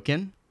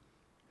broken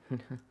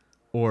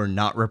or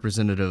not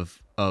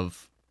representative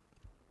of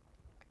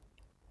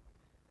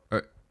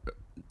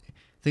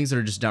things that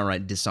are just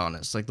downright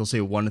dishonest. Like they'll say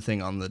one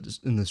thing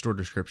in the store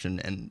description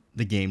and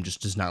the game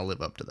just does not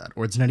live up to that,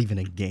 or it's not even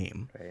a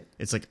game. Right.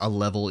 It's like a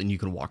level and you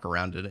can walk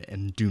around it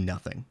and do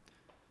nothing.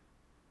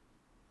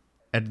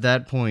 At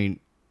that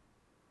point,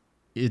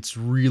 it's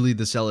really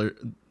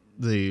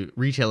the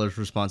retailer's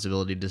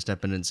responsibility to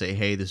step in and say,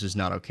 hey, this is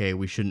not okay.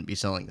 We shouldn't be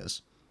selling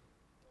this.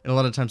 And a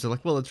lot of times they're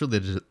like, well, it's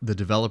really the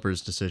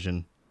developer's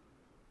decision.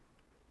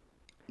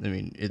 I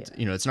mean,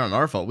 it's not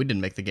our fault. We didn't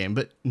make the game,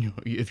 but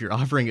if you're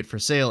offering it for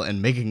sale and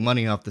making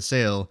money off the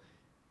sale,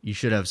 you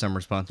should have some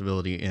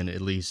responsibility in at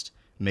least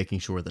making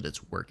sure that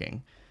it's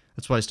working.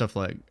 That's why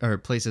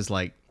places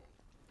like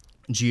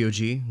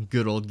GOG,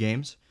 good old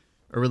games,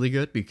 are really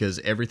good because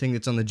everything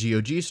that's on the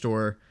GOG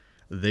store,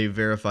 they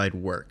verified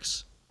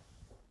works.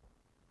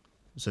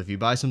 So if you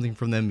buy something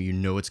from them, you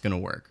know it's going to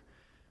work.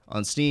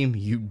 On Steam,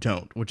 you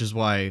don't, which is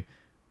why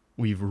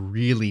we've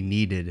really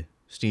needed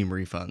Steam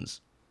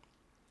refunds.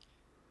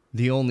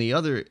 The only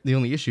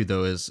issue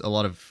though is a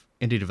lot of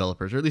indie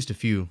developers, or at least a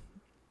few,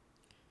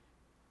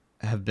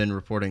 have been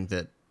reporting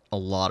that a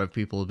lot of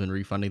people have been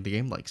refunding the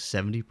game, like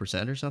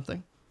 70% or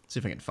something. Let's see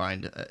if I can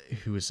find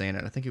who was saying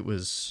it. I think it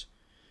was.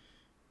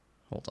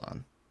 Hold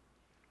on.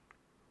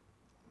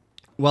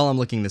 While I'm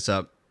looking this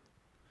up,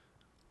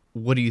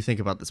 what do you think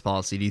about this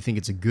policy? Do you think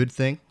it's a good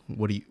thing?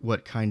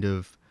 What kind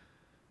of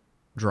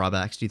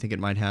drawbacks do you think it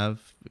might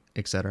have,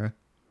 etc.?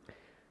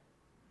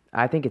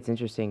 I think it's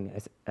interesting.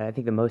 I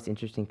think the most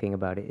interesting thing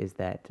about it is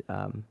that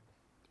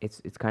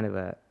it's kind of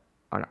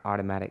an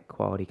automatic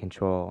quality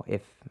control.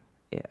 If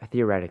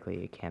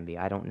theoretically it can be,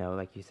 I don't know.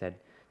 Like you said,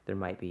 there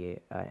might be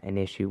an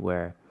issue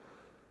where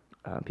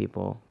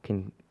people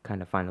can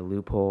kind of find a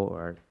loophole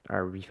or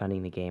are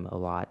refunding the game a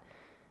lot.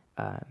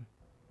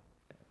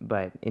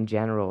 But in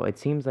general, it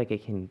seems like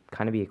it can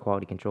kind of be a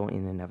quality control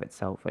in and of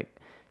itself. Like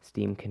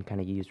Steam can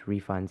kind of use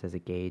refunds as a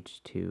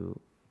gauge to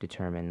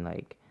determine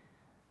like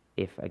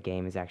if a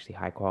game is actually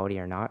high quality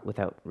or not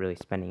without really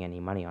spending any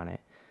money on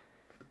it.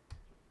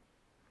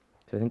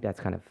 So I think that's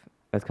kind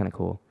of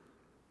cool.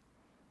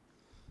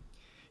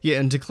 Yeah,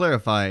 and to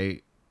clarify,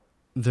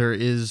 there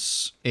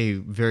is a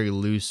very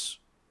loose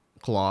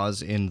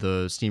clause in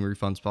the Steam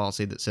refunds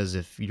policy that says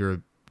if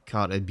you're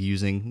caught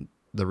abusing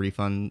the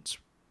refunds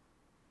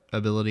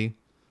ability,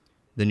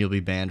 then you'll be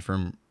banned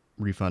from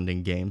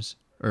refunding games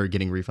or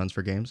getting refunds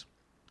for games.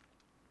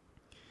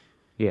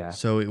 Yeah.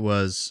 So it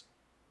was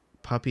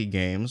Puppy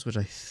Games, which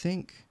I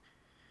think,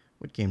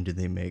 what game did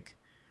they make?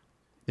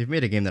 They've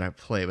made a game that I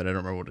play, but I don't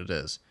remember what it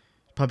is.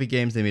 Puppy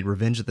Games, they made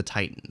Revenge of the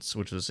Titans,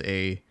 which was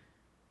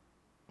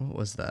what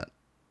was that?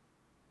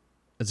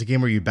 It's a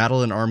game where you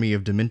battle an army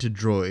of demented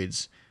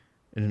droids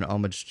in an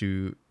homage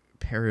to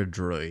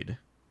Paradroid.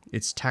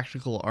 It's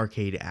tactical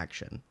arcade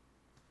action.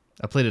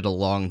 I played it a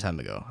long time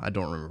ago. I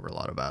don't remember a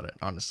lot about it,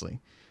 honestly.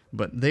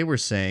 But they were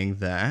saying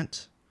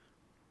that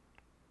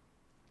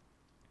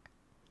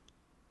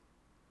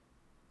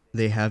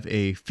they have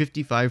a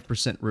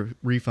 55%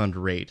 refund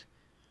rate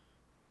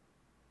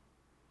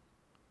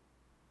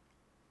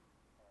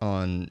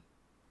on,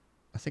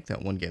 I think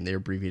that one game. They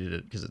abbreviated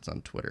it because it's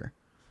on Twitter.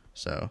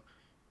 So,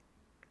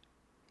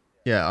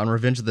 yeah, on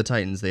Revenge of the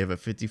Titans, they have a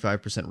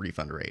 55%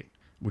 refund rate,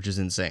 which is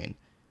insane.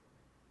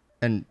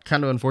 And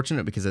kind of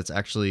unfortunate because it's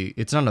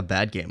not a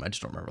bad game. I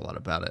just don't remember a lot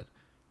about it.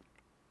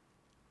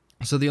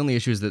 So the only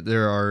issue is that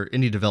there are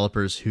indie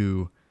developers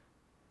who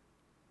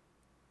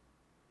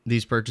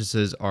these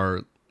purchases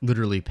are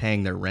literally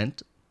paying their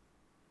rent.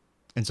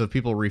 And so if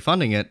people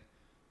refunding it,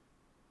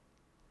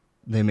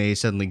 they may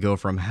suddenly go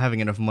from having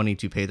enough money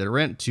to pay their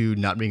rent to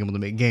not being able to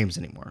make games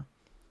anymore.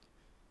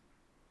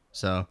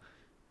 So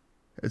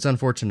it's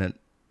unfortunate.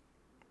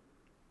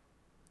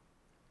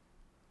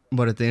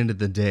 But at the end of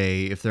the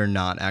day, if they're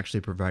not actually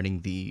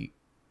providing the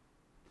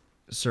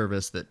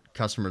service that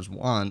customers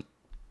want,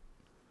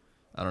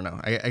 I don't know.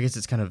 I guess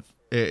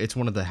it's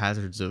one of the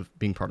hazards of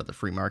being part of the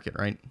free market,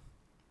 right?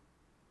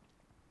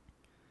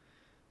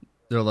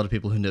 There are a lot of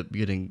people who end up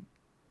getting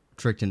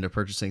tricked into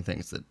purchasing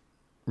things that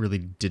really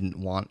didn't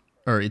want,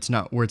 or it's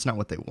not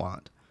what they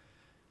want.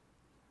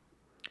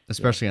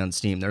 Especially on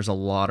Steam. There's a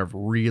lot of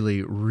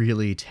really,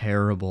 really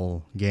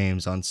terrible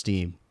games on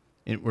Steam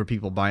where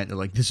people buy it and they're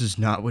like, this is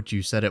not what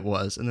you said it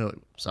was. And they're like,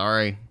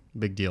 sorry,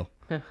 big deal.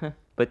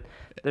 But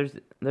there's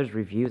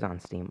reviews on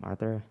Steam, aren't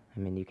there? I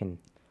mean, you can.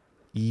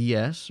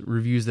 Yes,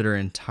 reviews that are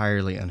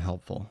entirely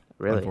unhelpful,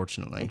 Really?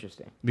 unfortunately.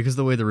 Interesting. Because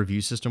the way the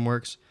review system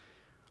works,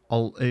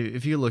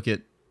 if you look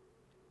at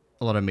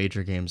a lot of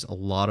major games,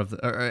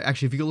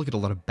 if you look at a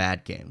lot of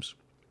bad games,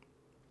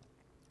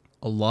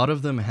 a lot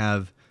of them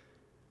have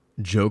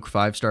joke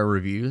 5-star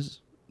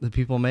reviews that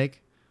people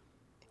make,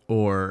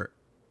 or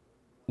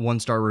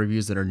 1-star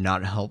reviews that are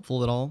not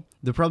helpful at all.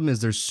 The problem is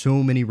there's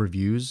so many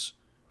reviews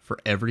for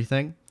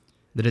everything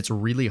that it's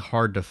really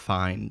hard to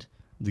find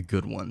the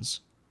good ones.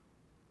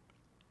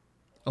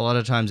 A lot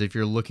of times, if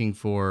you're looking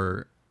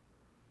for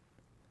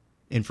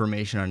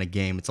information on a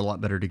game, it's a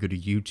lot better to go to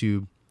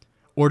YouTube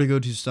or to go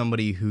to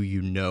somebody who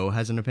you know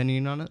has an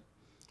opinion on it.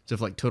 So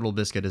if like Total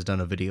Biscuit has done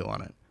a video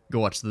on it, go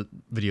watch the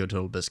video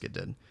Total Biscuit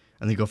did,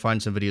 and then go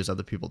find some videos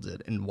other people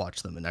did and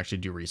watch them and actually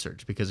do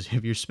research. Because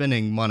if you're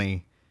spending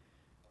money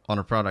on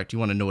a product, you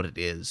want to know what it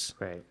is.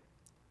 Right.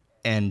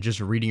 And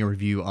just reading a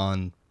review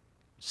on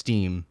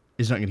Steam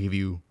is not going to give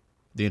you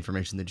the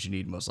information that you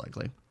need, most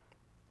likely.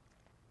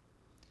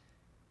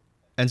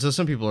 And so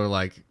some people are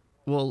like,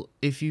 well,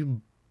 if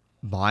you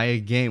buy a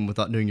game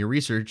without doing your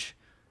research,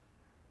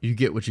 you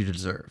get what you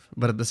deserve.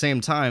 But at the same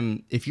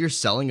time, if you're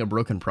selling a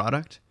broken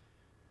product,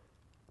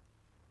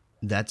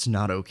 that's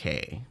not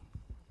okay.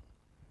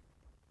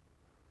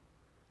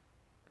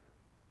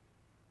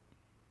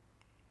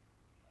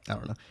 I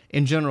don't know.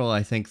 In general,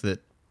 I think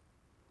that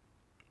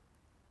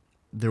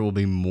there will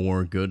be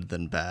more good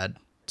than bad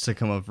to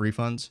come of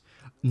refunds.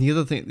 And the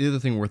other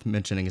thing worth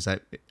mentioning is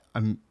that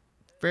I'm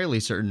fairly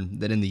certain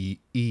that in the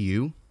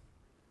EU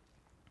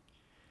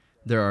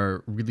there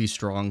are really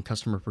strong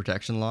customer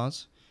protection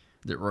laws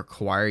that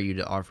require you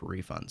to offer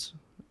refunds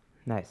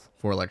Nice.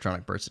 for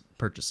electronic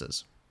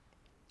purchases.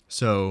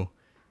 So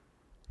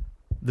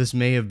this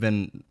may have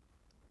been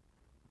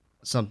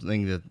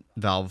something that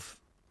Valve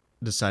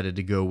decided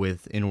to go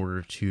with in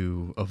order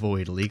to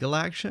avoid legal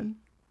action,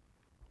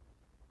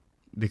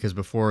 because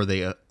before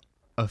they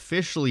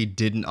officially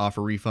didn't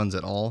offer refunds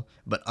at all,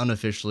 but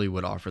unofficially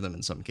would offer them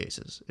in some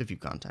cases if you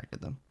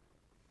contacted them.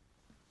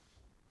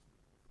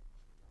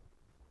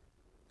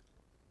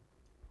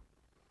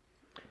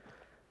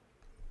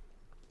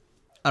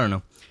 I don't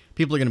know.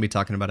 People are going to be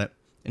talking about it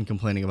and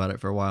complaining about it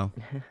for a while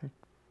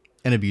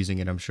and abusing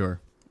it, I'm sure.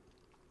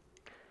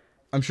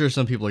 I'm sure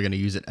some people are going to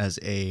use it as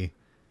a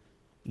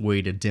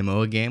way to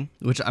demo a game,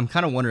 which I'm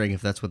kind of wondering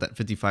if that's what that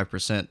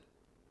 55%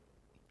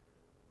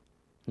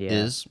 Yeah.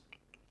 is.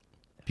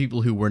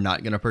 People who were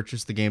not going to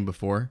purchase the game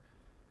before,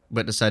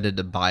 but decided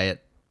to buy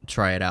it,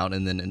 try it out,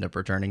 and then end up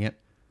returning it.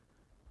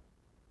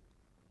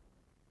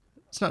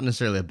 It's not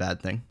necessarily a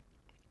bad thing.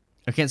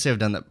 I can't say I've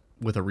done that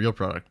with a real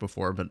product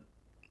before, but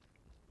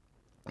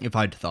if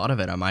I'd thought of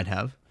it, I might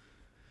have.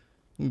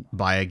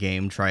 Buy a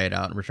game, try it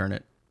out, and return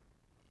it.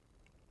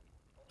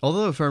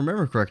 Although, if I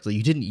remember correctly,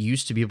 you didn't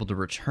used to be able to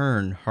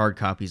return hard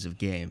copies of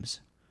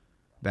games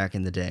back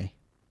in the day.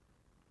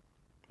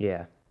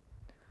 Yeah.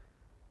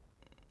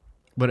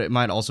 But it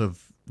might also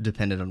have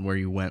depended on where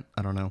you went.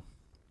 I don't know.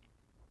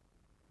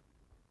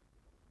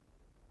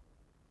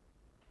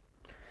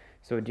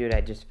 So, dude,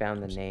 I just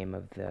found the name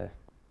of the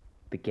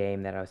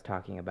game that I was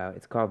talking about.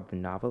 It's called The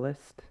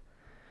Novelist,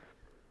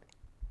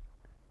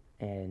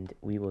 and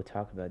we will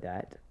talk about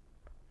that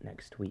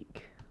next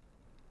week.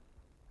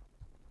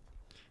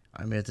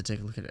 I may have to take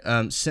a look at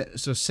it.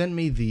 So send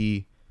me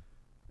the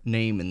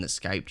name in the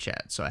Skype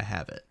chat so I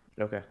have it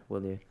Okay, will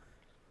do.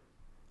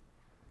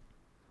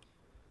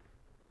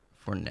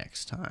 for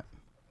next time.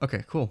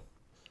 Okay, cool.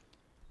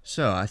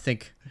 So I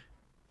think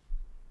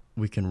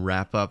we can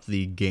wrap up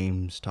the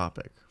games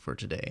topic for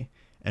today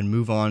and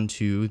move on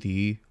to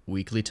the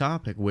weekly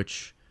topic,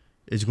 which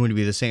is going to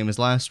be the same as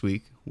last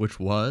week, which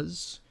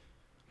was,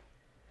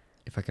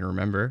 if I can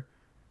remember,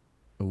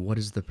 what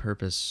is the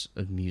purpose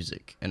of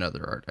music and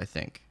other art, I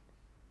think.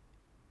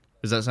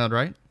 Does that sound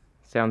right?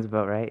 Sounds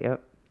about right,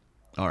 yep.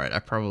 All right, I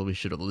probably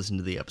should have listened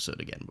to the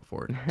episode again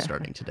before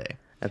starting today.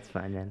 That's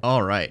fine, man.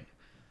 All right.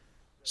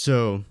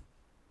 So,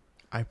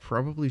 I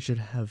probably should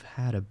have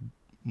had a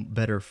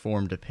better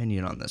formed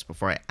opinion on this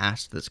before I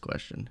asked this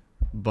question,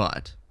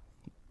 but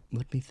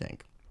let me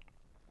think.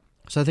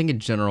 So, I think in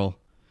general,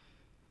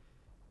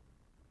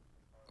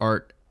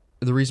 art,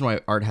 the reason why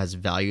art has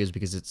value is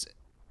because it's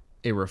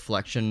a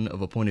reflection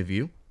of a point of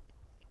view.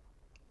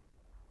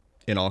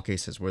 In all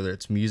cases, whether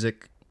it's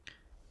music,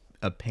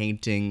 a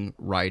painting,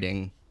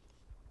 writing,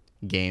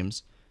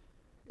 games,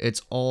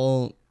 it's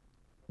all,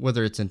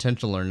 whether it's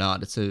intentional or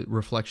not, it's a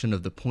reflection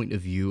of the point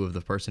of view of the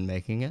person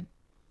making it.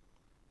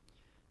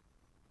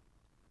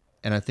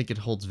 And I think it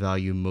holds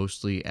value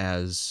mostly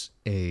as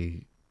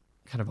a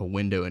kind of a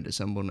window into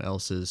someone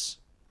else's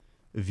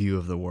view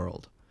of the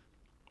world.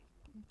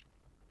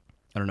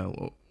 I don't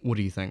know. What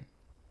do you think?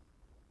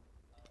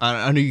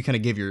 I know you kind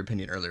of gave your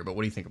opinion earlier, but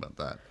what do you think about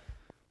that?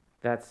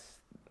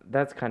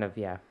 That's kind of,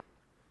 yeah.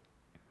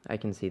 I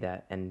can see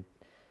that, and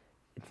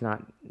it's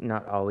not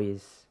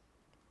always.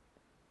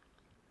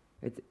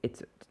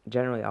 It's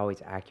generally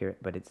always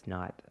accurate, but it's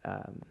not.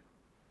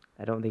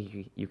 I don't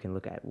think you can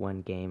look at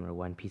one game or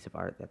one piece of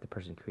art that the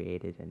person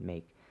created and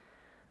make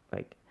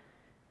like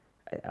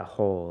a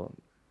whole,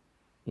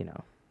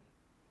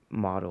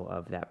 model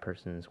of that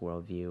person's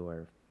worldview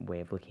or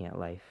way of looking at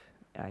life.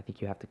 I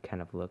think you have to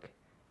kind of look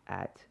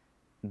at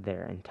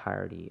their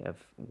entirety of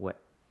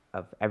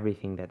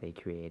everything that they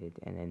created,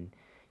 and then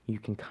you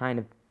can kind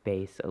of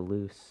base a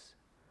loose,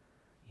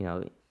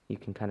 you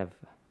can kind of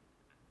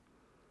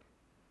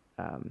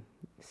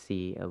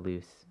see a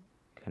loose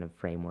kind of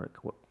framework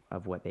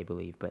of what they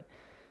believe, but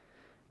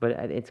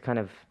it's kind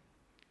of,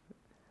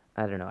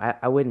 I don't know,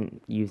 I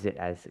wouldn't use it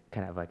as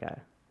kind of like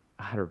a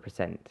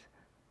 100%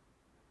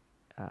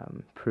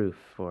 proof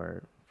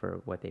for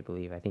what they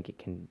believe. I think it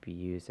can be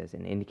used as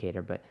an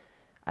indicator, but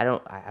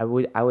I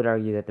would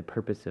argue that the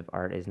purpose of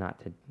art is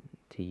not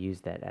to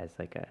use that as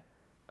like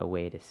a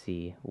way to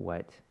see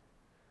what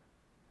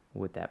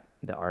that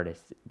the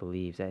artist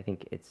believes. I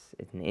think it's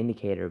an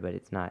indicator, but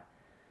it's not.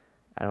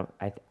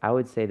 I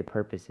would say the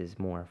purpose is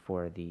more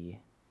for the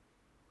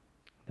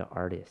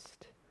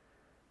artist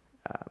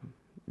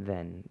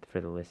than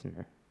for the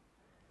listener,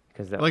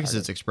 because the Like I said,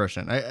 it's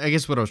expression. I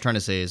guess what I was trying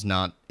to say is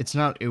it's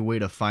not a way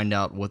to find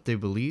out what they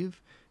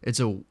believe.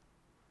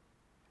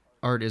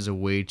 Art is a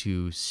way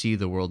to see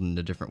the world in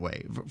a different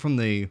way. From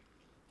the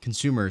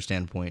consumer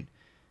standpoint,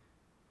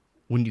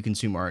 when you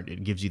consume art,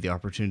 it gives you the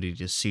opportunity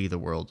to see the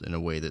world in a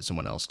way that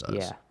someone else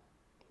does.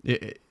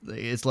 Yeah.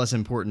 It's less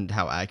important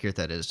how accurate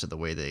that is to the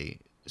way they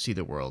see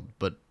the world,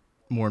 but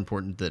more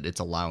important that it's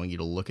allowing you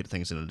to look at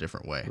things in a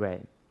different way.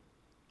 Right.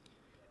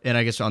 And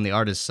I guess on the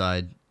artist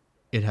side,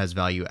 it has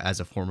value as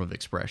a form of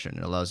expression.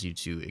 It allows you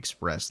to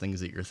express things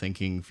that you're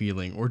thinking,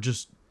 feeling, or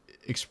just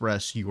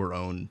express your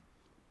own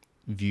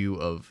view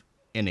of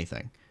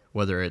anything.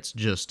 Whether it's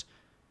just,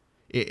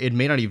 it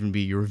may not even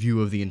be your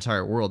view of the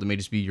entire world. It may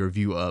just be your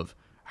view of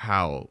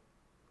how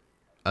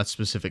a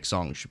specific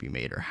song should be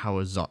made, or how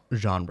a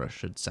genre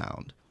should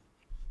sound,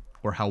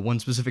 or how one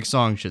specific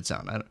song should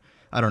sound.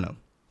 I don't know.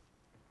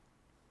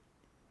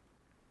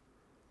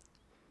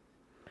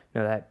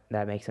 No,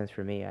 that makes sense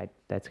for me.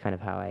 That's kind of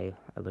how I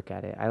look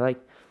at it.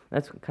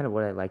 That's kind of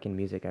what I like in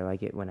music. I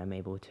like it when I'm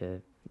able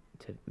to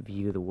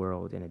view the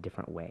world in a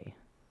different way.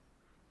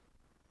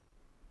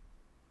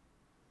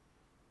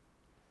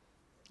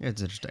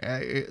 It's interesting.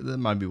 That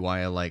might be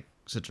why I like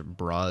such a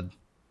broad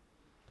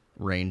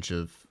range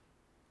of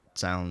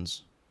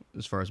sounds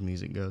as far as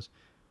music goes.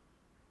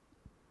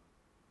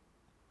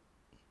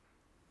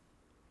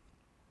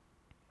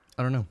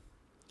 I don't know.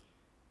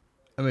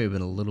 I may have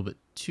been a little bit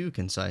too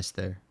concise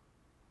there.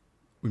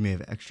 We may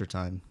have extra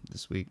time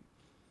this week.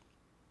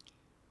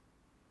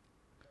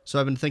 So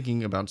I've been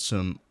thinking about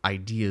some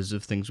ideas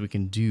of things we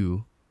can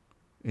do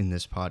in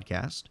this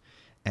podcast.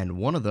 And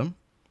one of them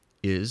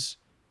is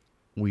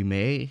we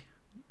may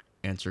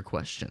answer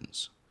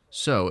questions.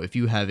 So if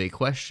you have a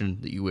question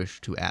that you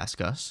wish to ask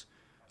us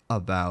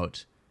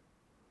about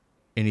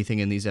anything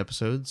in these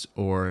episodes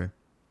or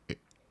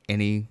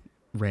any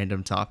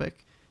random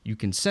topic, you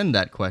can send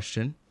that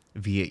question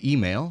via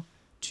email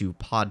to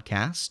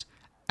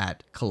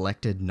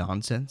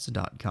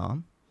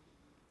podcast@collectednonsense.com,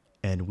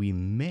 and we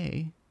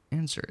may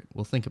answer it.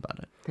 We'll think about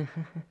it.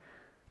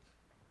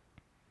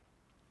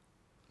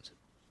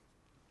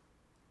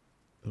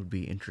 It would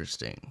be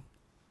interesting.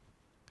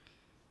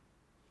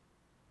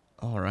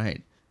 All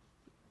right.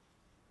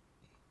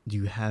 Do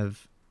you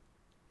have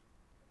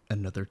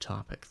another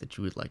topic that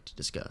you would like to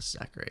discuss,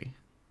 Zachary?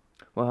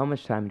 Well, how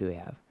much time do we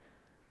have?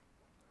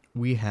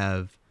 We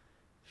have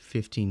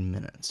 15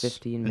 minutes.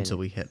 15 minutes. Until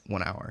we hit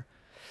 1 hour.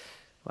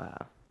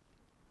 Wow.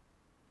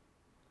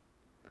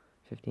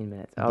 15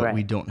 minutes. But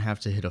we don't have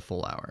to hit a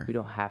full hour. We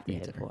don't have to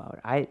hit a full hour.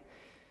 I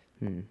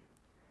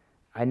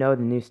know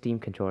the new Steam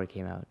controller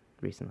came out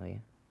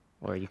recently.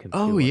 Or you can.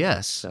 Oh,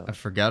 yes. So. I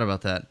forgot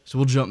about that. So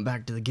we'll jump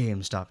back to the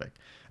games topic.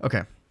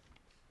 Okay.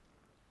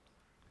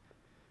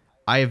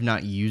 I have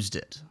not used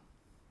it.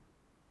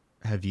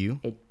 Have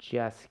you?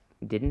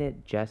 Isn't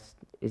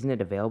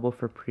it available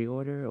for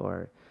pre-order,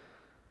 or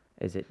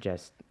is it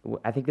just,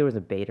 I think there was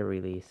a beta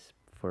release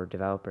for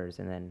developers,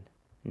 and then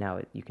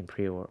now you can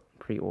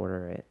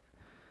pre-order it.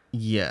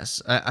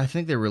 Yes. I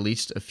think they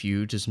released a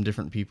few to some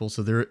different people,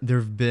 so there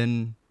have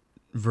been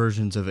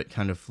versions of it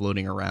kind of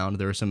floating around.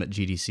 There were some at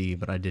GDC,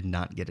 but I did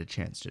not get a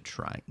chance to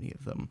try any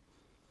of them.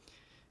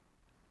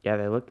 Yeah,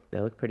 they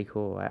look pretty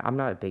cool. I'm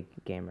not a big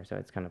gamer, so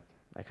I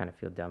kind of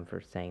feel dumb for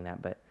saying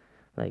that, but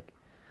like,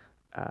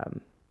 I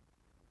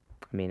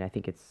mean, I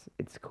think it's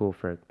cool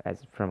from a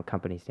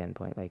company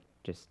standpoint. Like,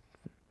 just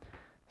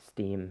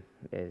Steam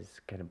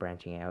is kind of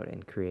branching out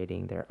and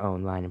creating their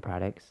own line of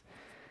products,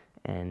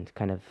 and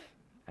kind of,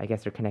 I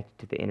guess they're connected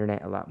to the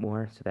internet a lot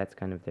more. So that's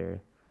kind of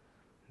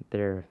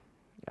their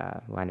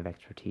line of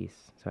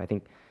expertise. So I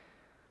think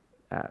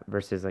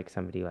versus like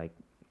somebody like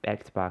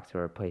Xbox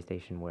or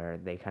PlayStation, where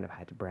they kind of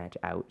had to branch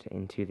out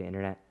into the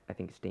internet, I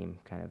think Steam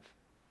kind of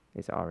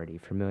is already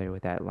familiar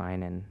with that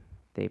line, and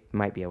they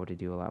might be able to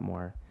do a lot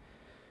more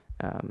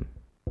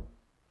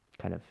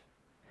kind of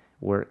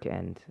work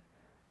and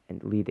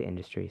lead the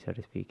industry, so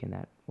to speak, in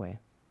that way.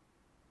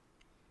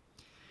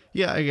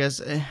 Yeah, I guess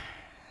the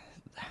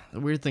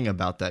weird thing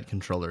about that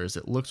controller is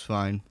it looks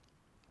fine,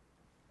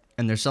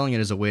 and they're selling it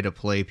as a way to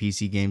play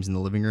PC games in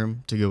the living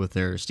room to go with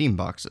their Steam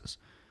boxes.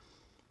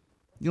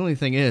 The only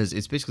thing is,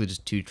 it's basically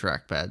just 2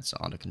 trackpads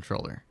on a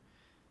controller,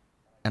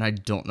 and I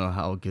don't know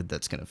how good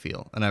that's going to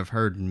feel, and I've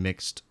heard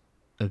mixed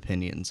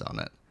opinions on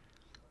it,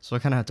 so I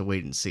kind of have to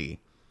wait and see.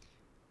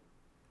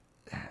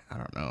 I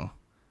don't know.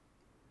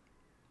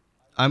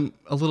 I'm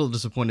a little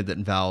disappointed that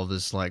Valve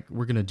is like,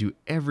 we're going to do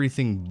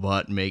everything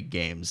but make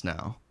games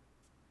now.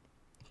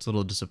 It's a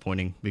little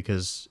disappointing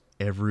because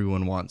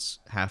everyone wants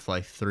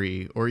Half-Life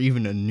 3 or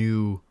even a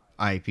new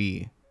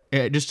IP.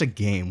 Yeah, just a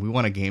game. We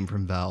want a game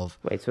from Valve.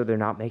 Wait, so they're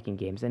not making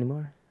games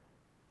anymore?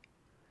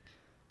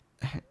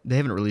 They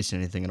haven't released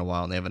anything in a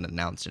while, and they haven't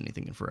announced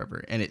anything in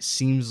forever. And it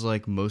seems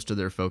like most of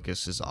their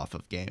focus is off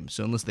of games.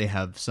 So unless they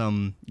have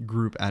some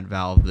group at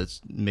Valve that's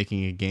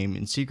making a game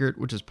in secret,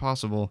 which is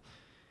possible,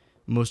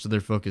 most of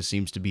their focus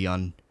seems to be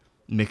on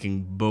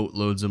making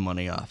boatloads of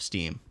money off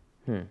Steam.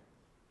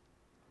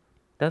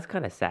 That's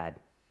kind of sad.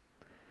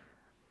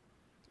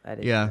 That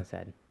is kind of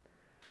sad.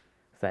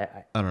 So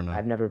I don't know.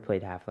 I've never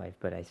played Half-Life,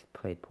 but I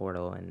played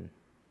Portal, and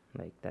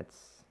like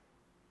that's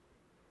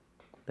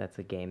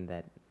a game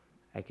that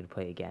I could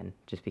play again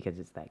just because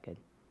it's that good.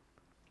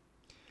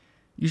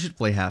 You should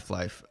play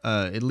Half-Life.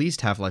 At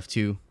least Half-Life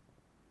 2.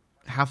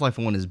 Half-Life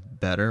 1 is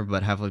better,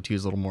 but Half-Life 2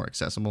 is a little more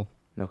accessible.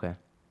 Okay.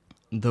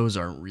 Those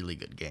are really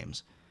good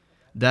games.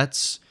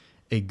 That's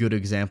a good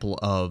example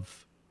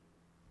of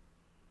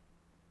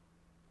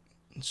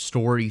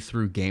story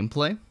through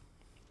gameplay,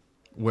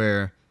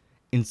 where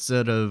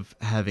instead of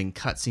having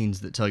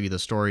cutscenes that tell you the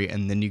story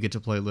and then you get to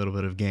play a little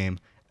bit of game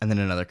and then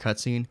another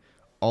cutscene,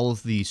 all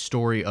of the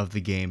story of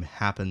the game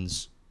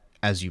happens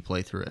as you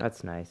play through it.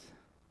 That's nice.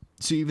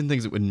 So even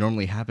things that would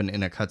normally happen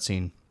in a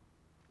cutscene,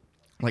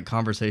 like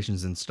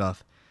conversations and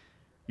stuff,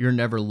 you're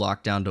never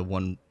locked down to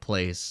one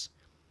place.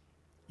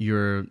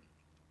 You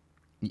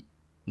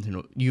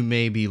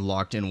may be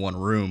locked in one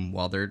room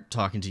while they're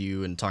talking to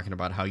you and talking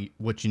about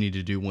what you need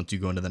to do once you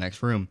go into the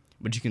next room.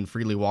 But you can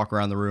freely walk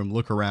around the room,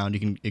 look around. You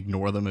can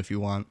ignore them if you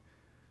want.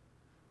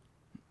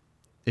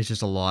 It's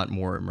just a lot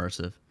more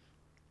immersive.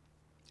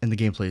 And the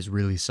gameplay is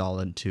really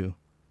solid, too.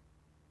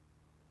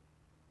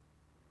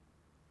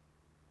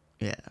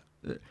 Yeah.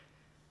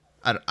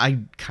 I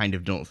kind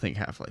of don't think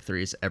Half-Life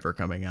 3 is ever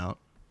coming out.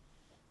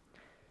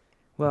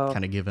 Well,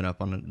 Kind of given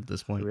up on it at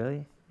this point.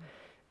 really?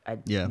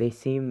 Yeah.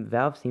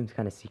 Valve seems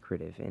kind of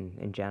secretive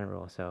in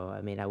general, so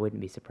I mean, I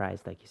wouldn't be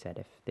surprised, like you said,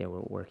 if they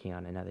were working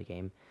on another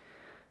game.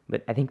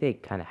 But I think they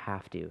kind of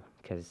have to,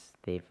 because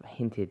they've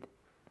hinted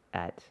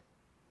at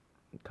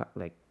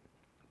like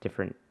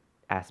different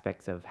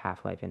aspects of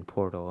Half-Life and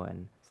Portal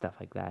and stuff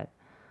like that.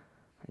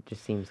 It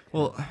just seems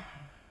Well,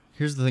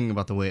 here's the thing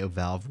about the way a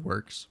Valve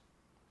works.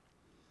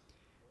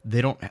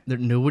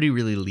 Nobody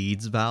really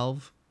leads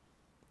Valve,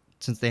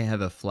 since they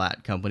have a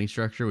flat company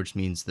structure, which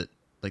means that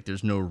like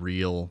there's no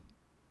real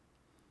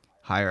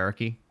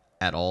hierarchy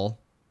at all.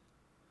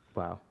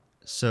 wow.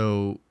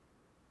 So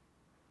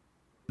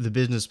the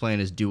business plan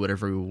is do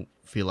whatever you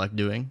feel like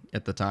doing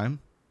at the time.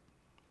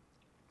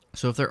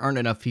 So if there aren't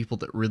enough people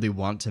that really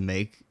want to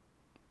make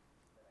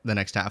the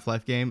next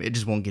Half-Life game, it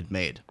just won't get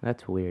made.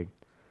 That's weird.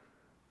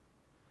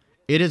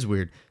 It is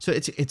weird. So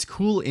it's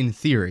cool in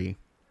theory.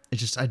 It's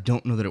just I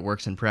don't know that it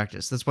works in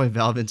practice. That's why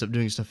Valve ends up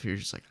doing stuff here. You're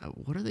just like,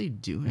 what are they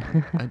doing?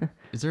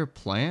 Is there a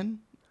plan?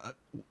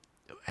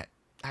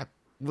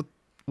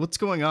 What's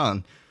going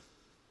on?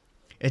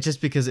 It's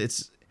just because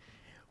it's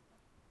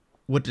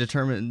what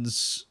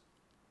determines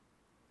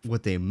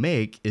what they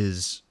make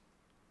is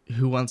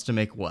who wants to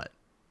make what.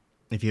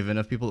 If you have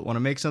enough people that want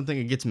to make something,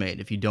 it gets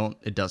made. If you don't,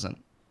 it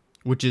doesn't.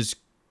 Which is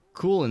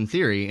cool in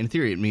theory. In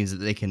theory, it means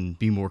that they can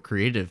be more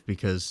creative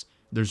because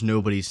there's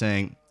nobody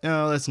saying,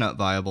 "Oh, that's not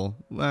viable."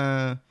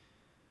 I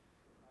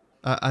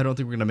don't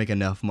think we're gonna make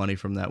enough money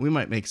from that. We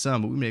might make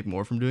some, but we make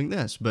more from doing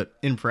this. But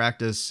in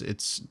practice,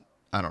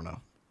 I don't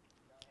know.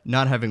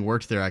 Not having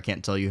worked there, I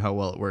can't tell you how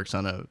well it works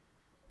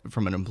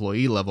from an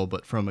employee level,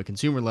 but from a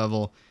consumer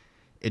level,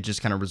 it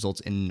just kind of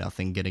results in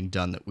nothing getting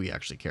done that we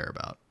actually care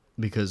about.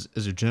 Because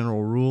as a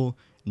general rule,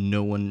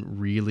 no one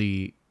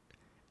really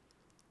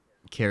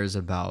cares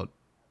about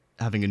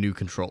having a new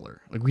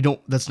controller. Like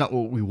that's not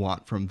what we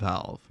want from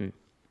Valve.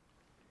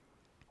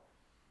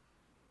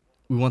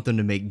 We want them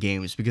to make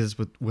games because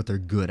it's what they're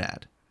good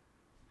at.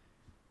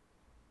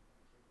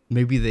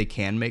 Maybe they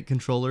can make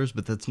controllers,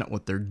 but that's not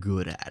what they're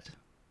good at.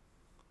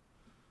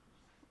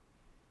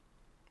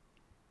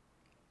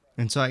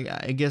 And so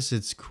I guess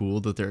it's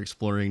cool that they're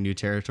exploring new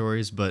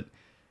territories, but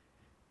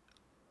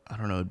I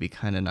don't know, it'd be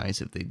kind of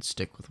nice if they'd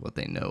stick with what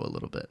they know a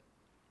little bit.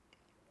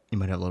 You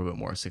might have a little bit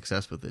more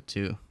success with it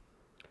too.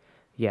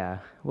 Yeah.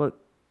 Well,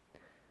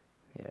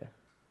 yeah.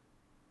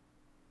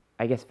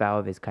 I guess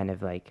Valve is kind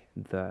of like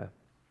they're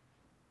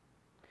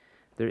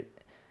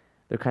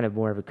kind of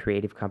more of a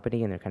creative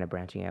company, and they're kind of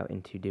branching out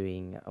into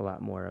doing a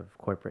lot more of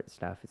corporate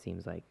stuff. It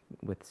seems like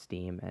with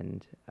Steam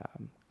and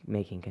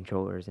making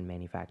controllers and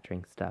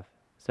manufacturing stuff.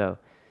 So,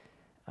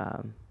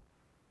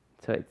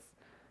 so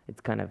it's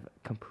kind of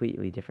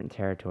completely different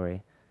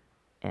territory,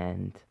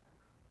 and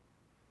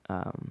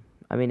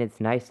I mean, it's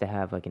nice to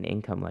have like an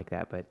income like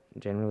that, but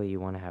generally you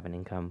want to have an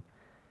income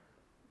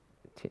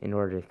in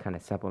order to kind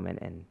of supplement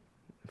and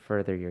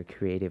further your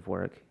creative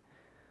work.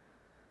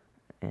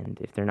 And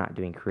if they're not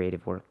doing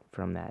creative work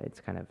from that,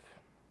 it's kind of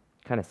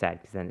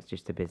sad, because then it's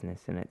just a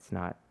business and it's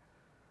not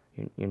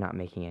you're not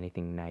making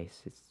anything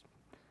nice.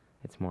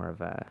 It's more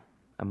of a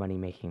money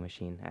making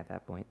machine at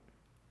that point.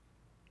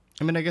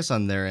 I mean, I guess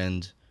on their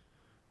end,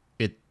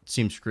 it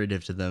seems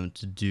creative to them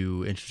to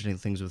do interesting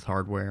things with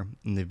hardware,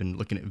 and they've been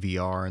looking at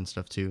VR and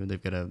stuff too.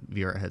 They've got a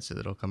VR headset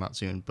that'll come out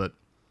soon, but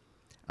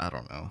I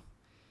don't know.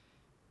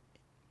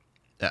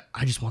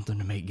 I just want them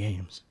to make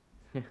games.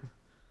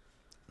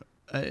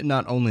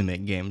 Not only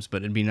make games,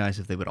 but it'd be nice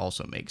if they would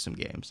also make some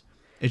games.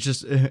 It's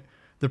just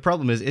the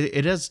problem is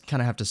it does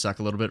kind of have to suck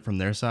a little bit from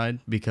their side,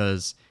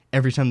 because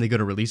every time they go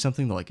to release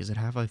something, they're like, "Is it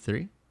Half-Life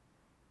 3?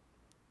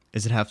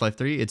 Is it Half-Life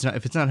 3? It's not.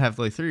 If it's not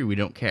Half-Life 3, we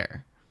don't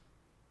care."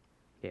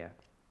 Yeah.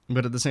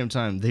 But at the same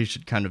time, they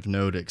should kind of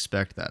know to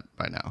expect that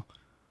by now.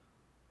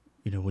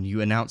 You know, when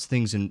you announce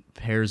things in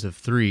pairs of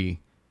 3,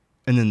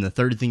 and then the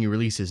third thing you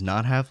release is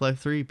not Half-Life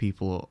 3,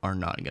 people are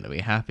not going to be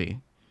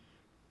happy.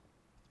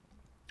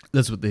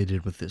 That's what they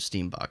did with the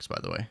Steam box, by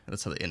the way.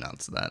 That's how they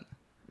announced that.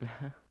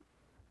 I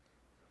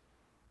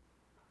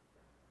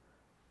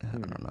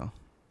don't know.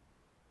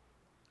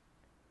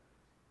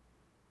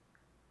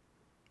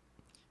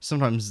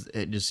 sometimes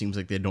it just seems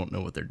like they don't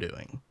know what they're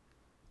doing.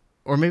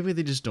 Or maybe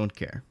they just don't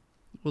care.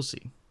 We'll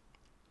see.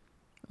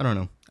 I don't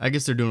know. I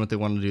guess they're doing what they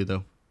want to do,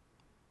 though,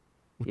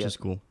 which is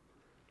cool.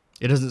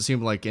 It doesn't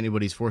seem like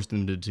anybody's forced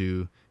them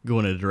to go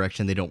in a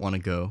direction they don't want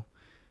to go.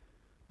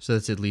 So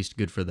that's at least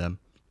good for them.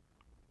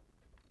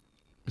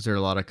 Because there are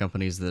a lot of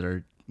companies that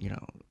are,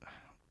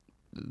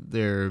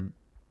 their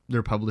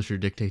publisher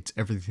dictates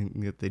everything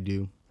that they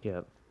do.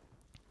 Yep.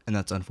 And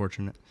that's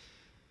unfortunate.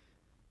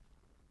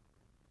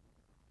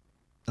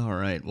 All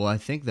right. Well, I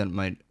think that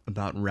might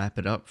about wrap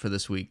it up for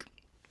this week.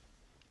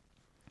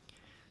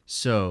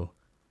 So,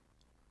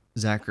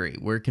 Zachary,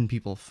 where can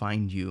people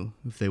find you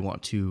if they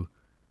want to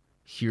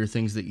hear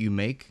things that you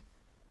make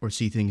or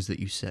see things that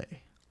you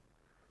say?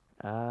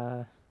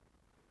 Well,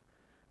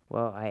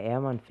 I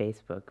am on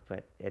Facebook,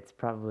 but it's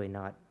probably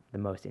not the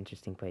most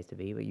interesting place to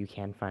be, but you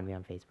can find me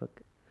on Facebook.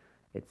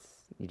 You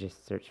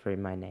just search for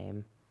my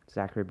name,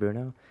 Zachary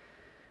Bruno.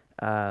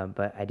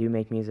 But I do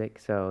make music,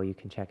 so you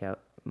can check out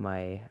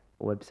my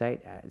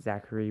website at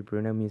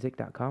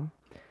zacharybrunomusic.com.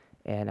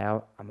 And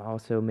I'm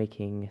also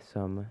making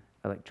some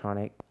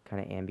electronic,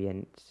 kind of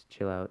ambient,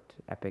 chill out,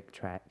 epic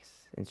tracks,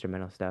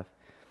 instrumental stuff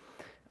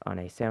on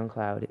a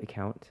SoundCloud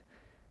account.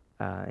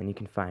 And you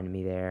can find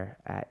me there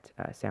at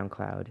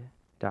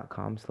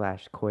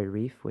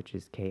soundcloud.com/koireef, which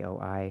is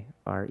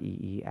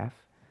KOIREEF.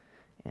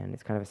 And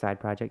it's kind of a side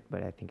project,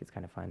 but I think it's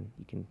kind of fun.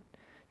 You can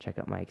check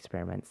out my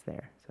experiments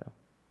there. So,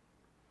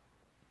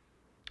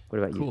 what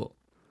about you? Cool.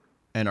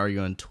 And are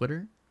you on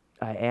Twitter?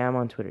 I am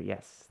on Twitter,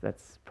 yes. I'm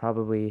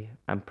probably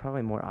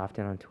more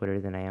often on Twitter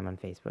than I am on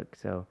Facebook.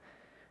 So,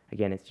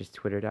 again, it's just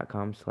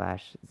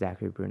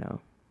twitter.com/ZacharyBruno.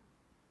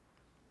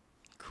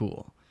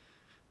 Cool.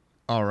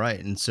 All right.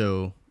 And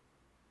so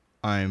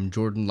I'm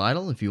Jordan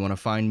Lytle. If you want to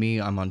find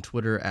me, I'm on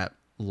Twitter at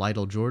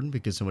LytleJordan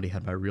because somebody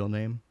had my real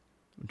name,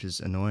 which is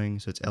annoying.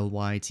 So it's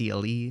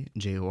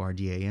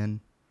LytleJordan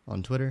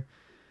on Twitter.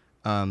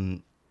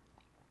 And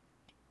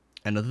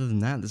other than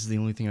that, this is the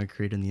only thing I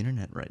create on the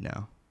internet right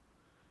now.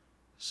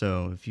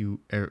 So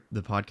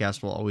the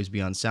podcast will always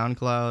be on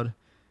SoundCloud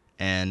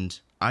and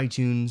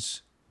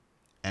iTunes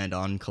and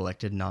on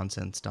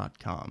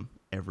collectednonsense.com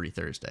every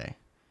Thursday.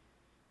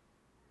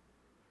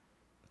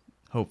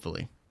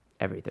 Hopefully.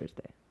 Every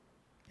Thursday.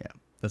 Yeah,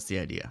 that's the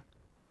idea.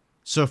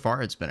 So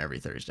far, it's been every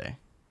Thursday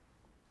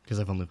because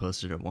I've only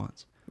posted it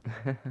once.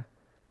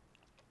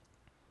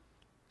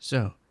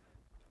 So,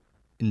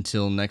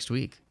 until next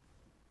week.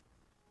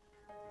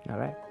 All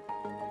right.